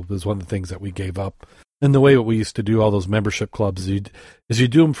 years ago, was one of the things that we gave up. And the way what we used to do all those membership clubs is you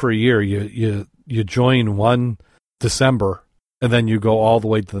do them for a year. You join one December, and then you go all the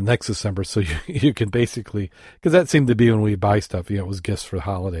way to the next December. So you can basically, because that seemed to be when we buy stuff. It was gifts for the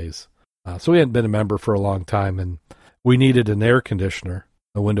holidays. So we hadn't been a member for a long time, and we needed an air conditioner,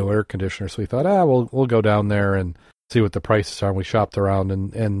 a window air conditioner. So we thought, we'll go down there and see what the prices are. And we shopped around,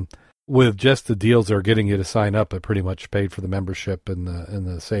 and with just the deals they're getting you to sign up, it pretty much paid for the membership and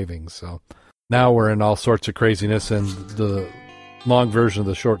the savings. So now we're in all sorts of craziness, and the long version of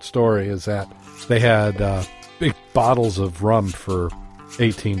the short story is that they had big bottles of rum for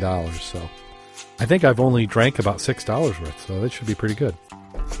 $18. So I think I've only drank about $6 worth, so that should be pretty good.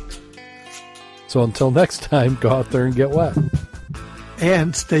 So until next time, go out there and get wet.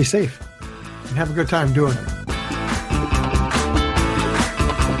 And stay safe. And have a good time doing it.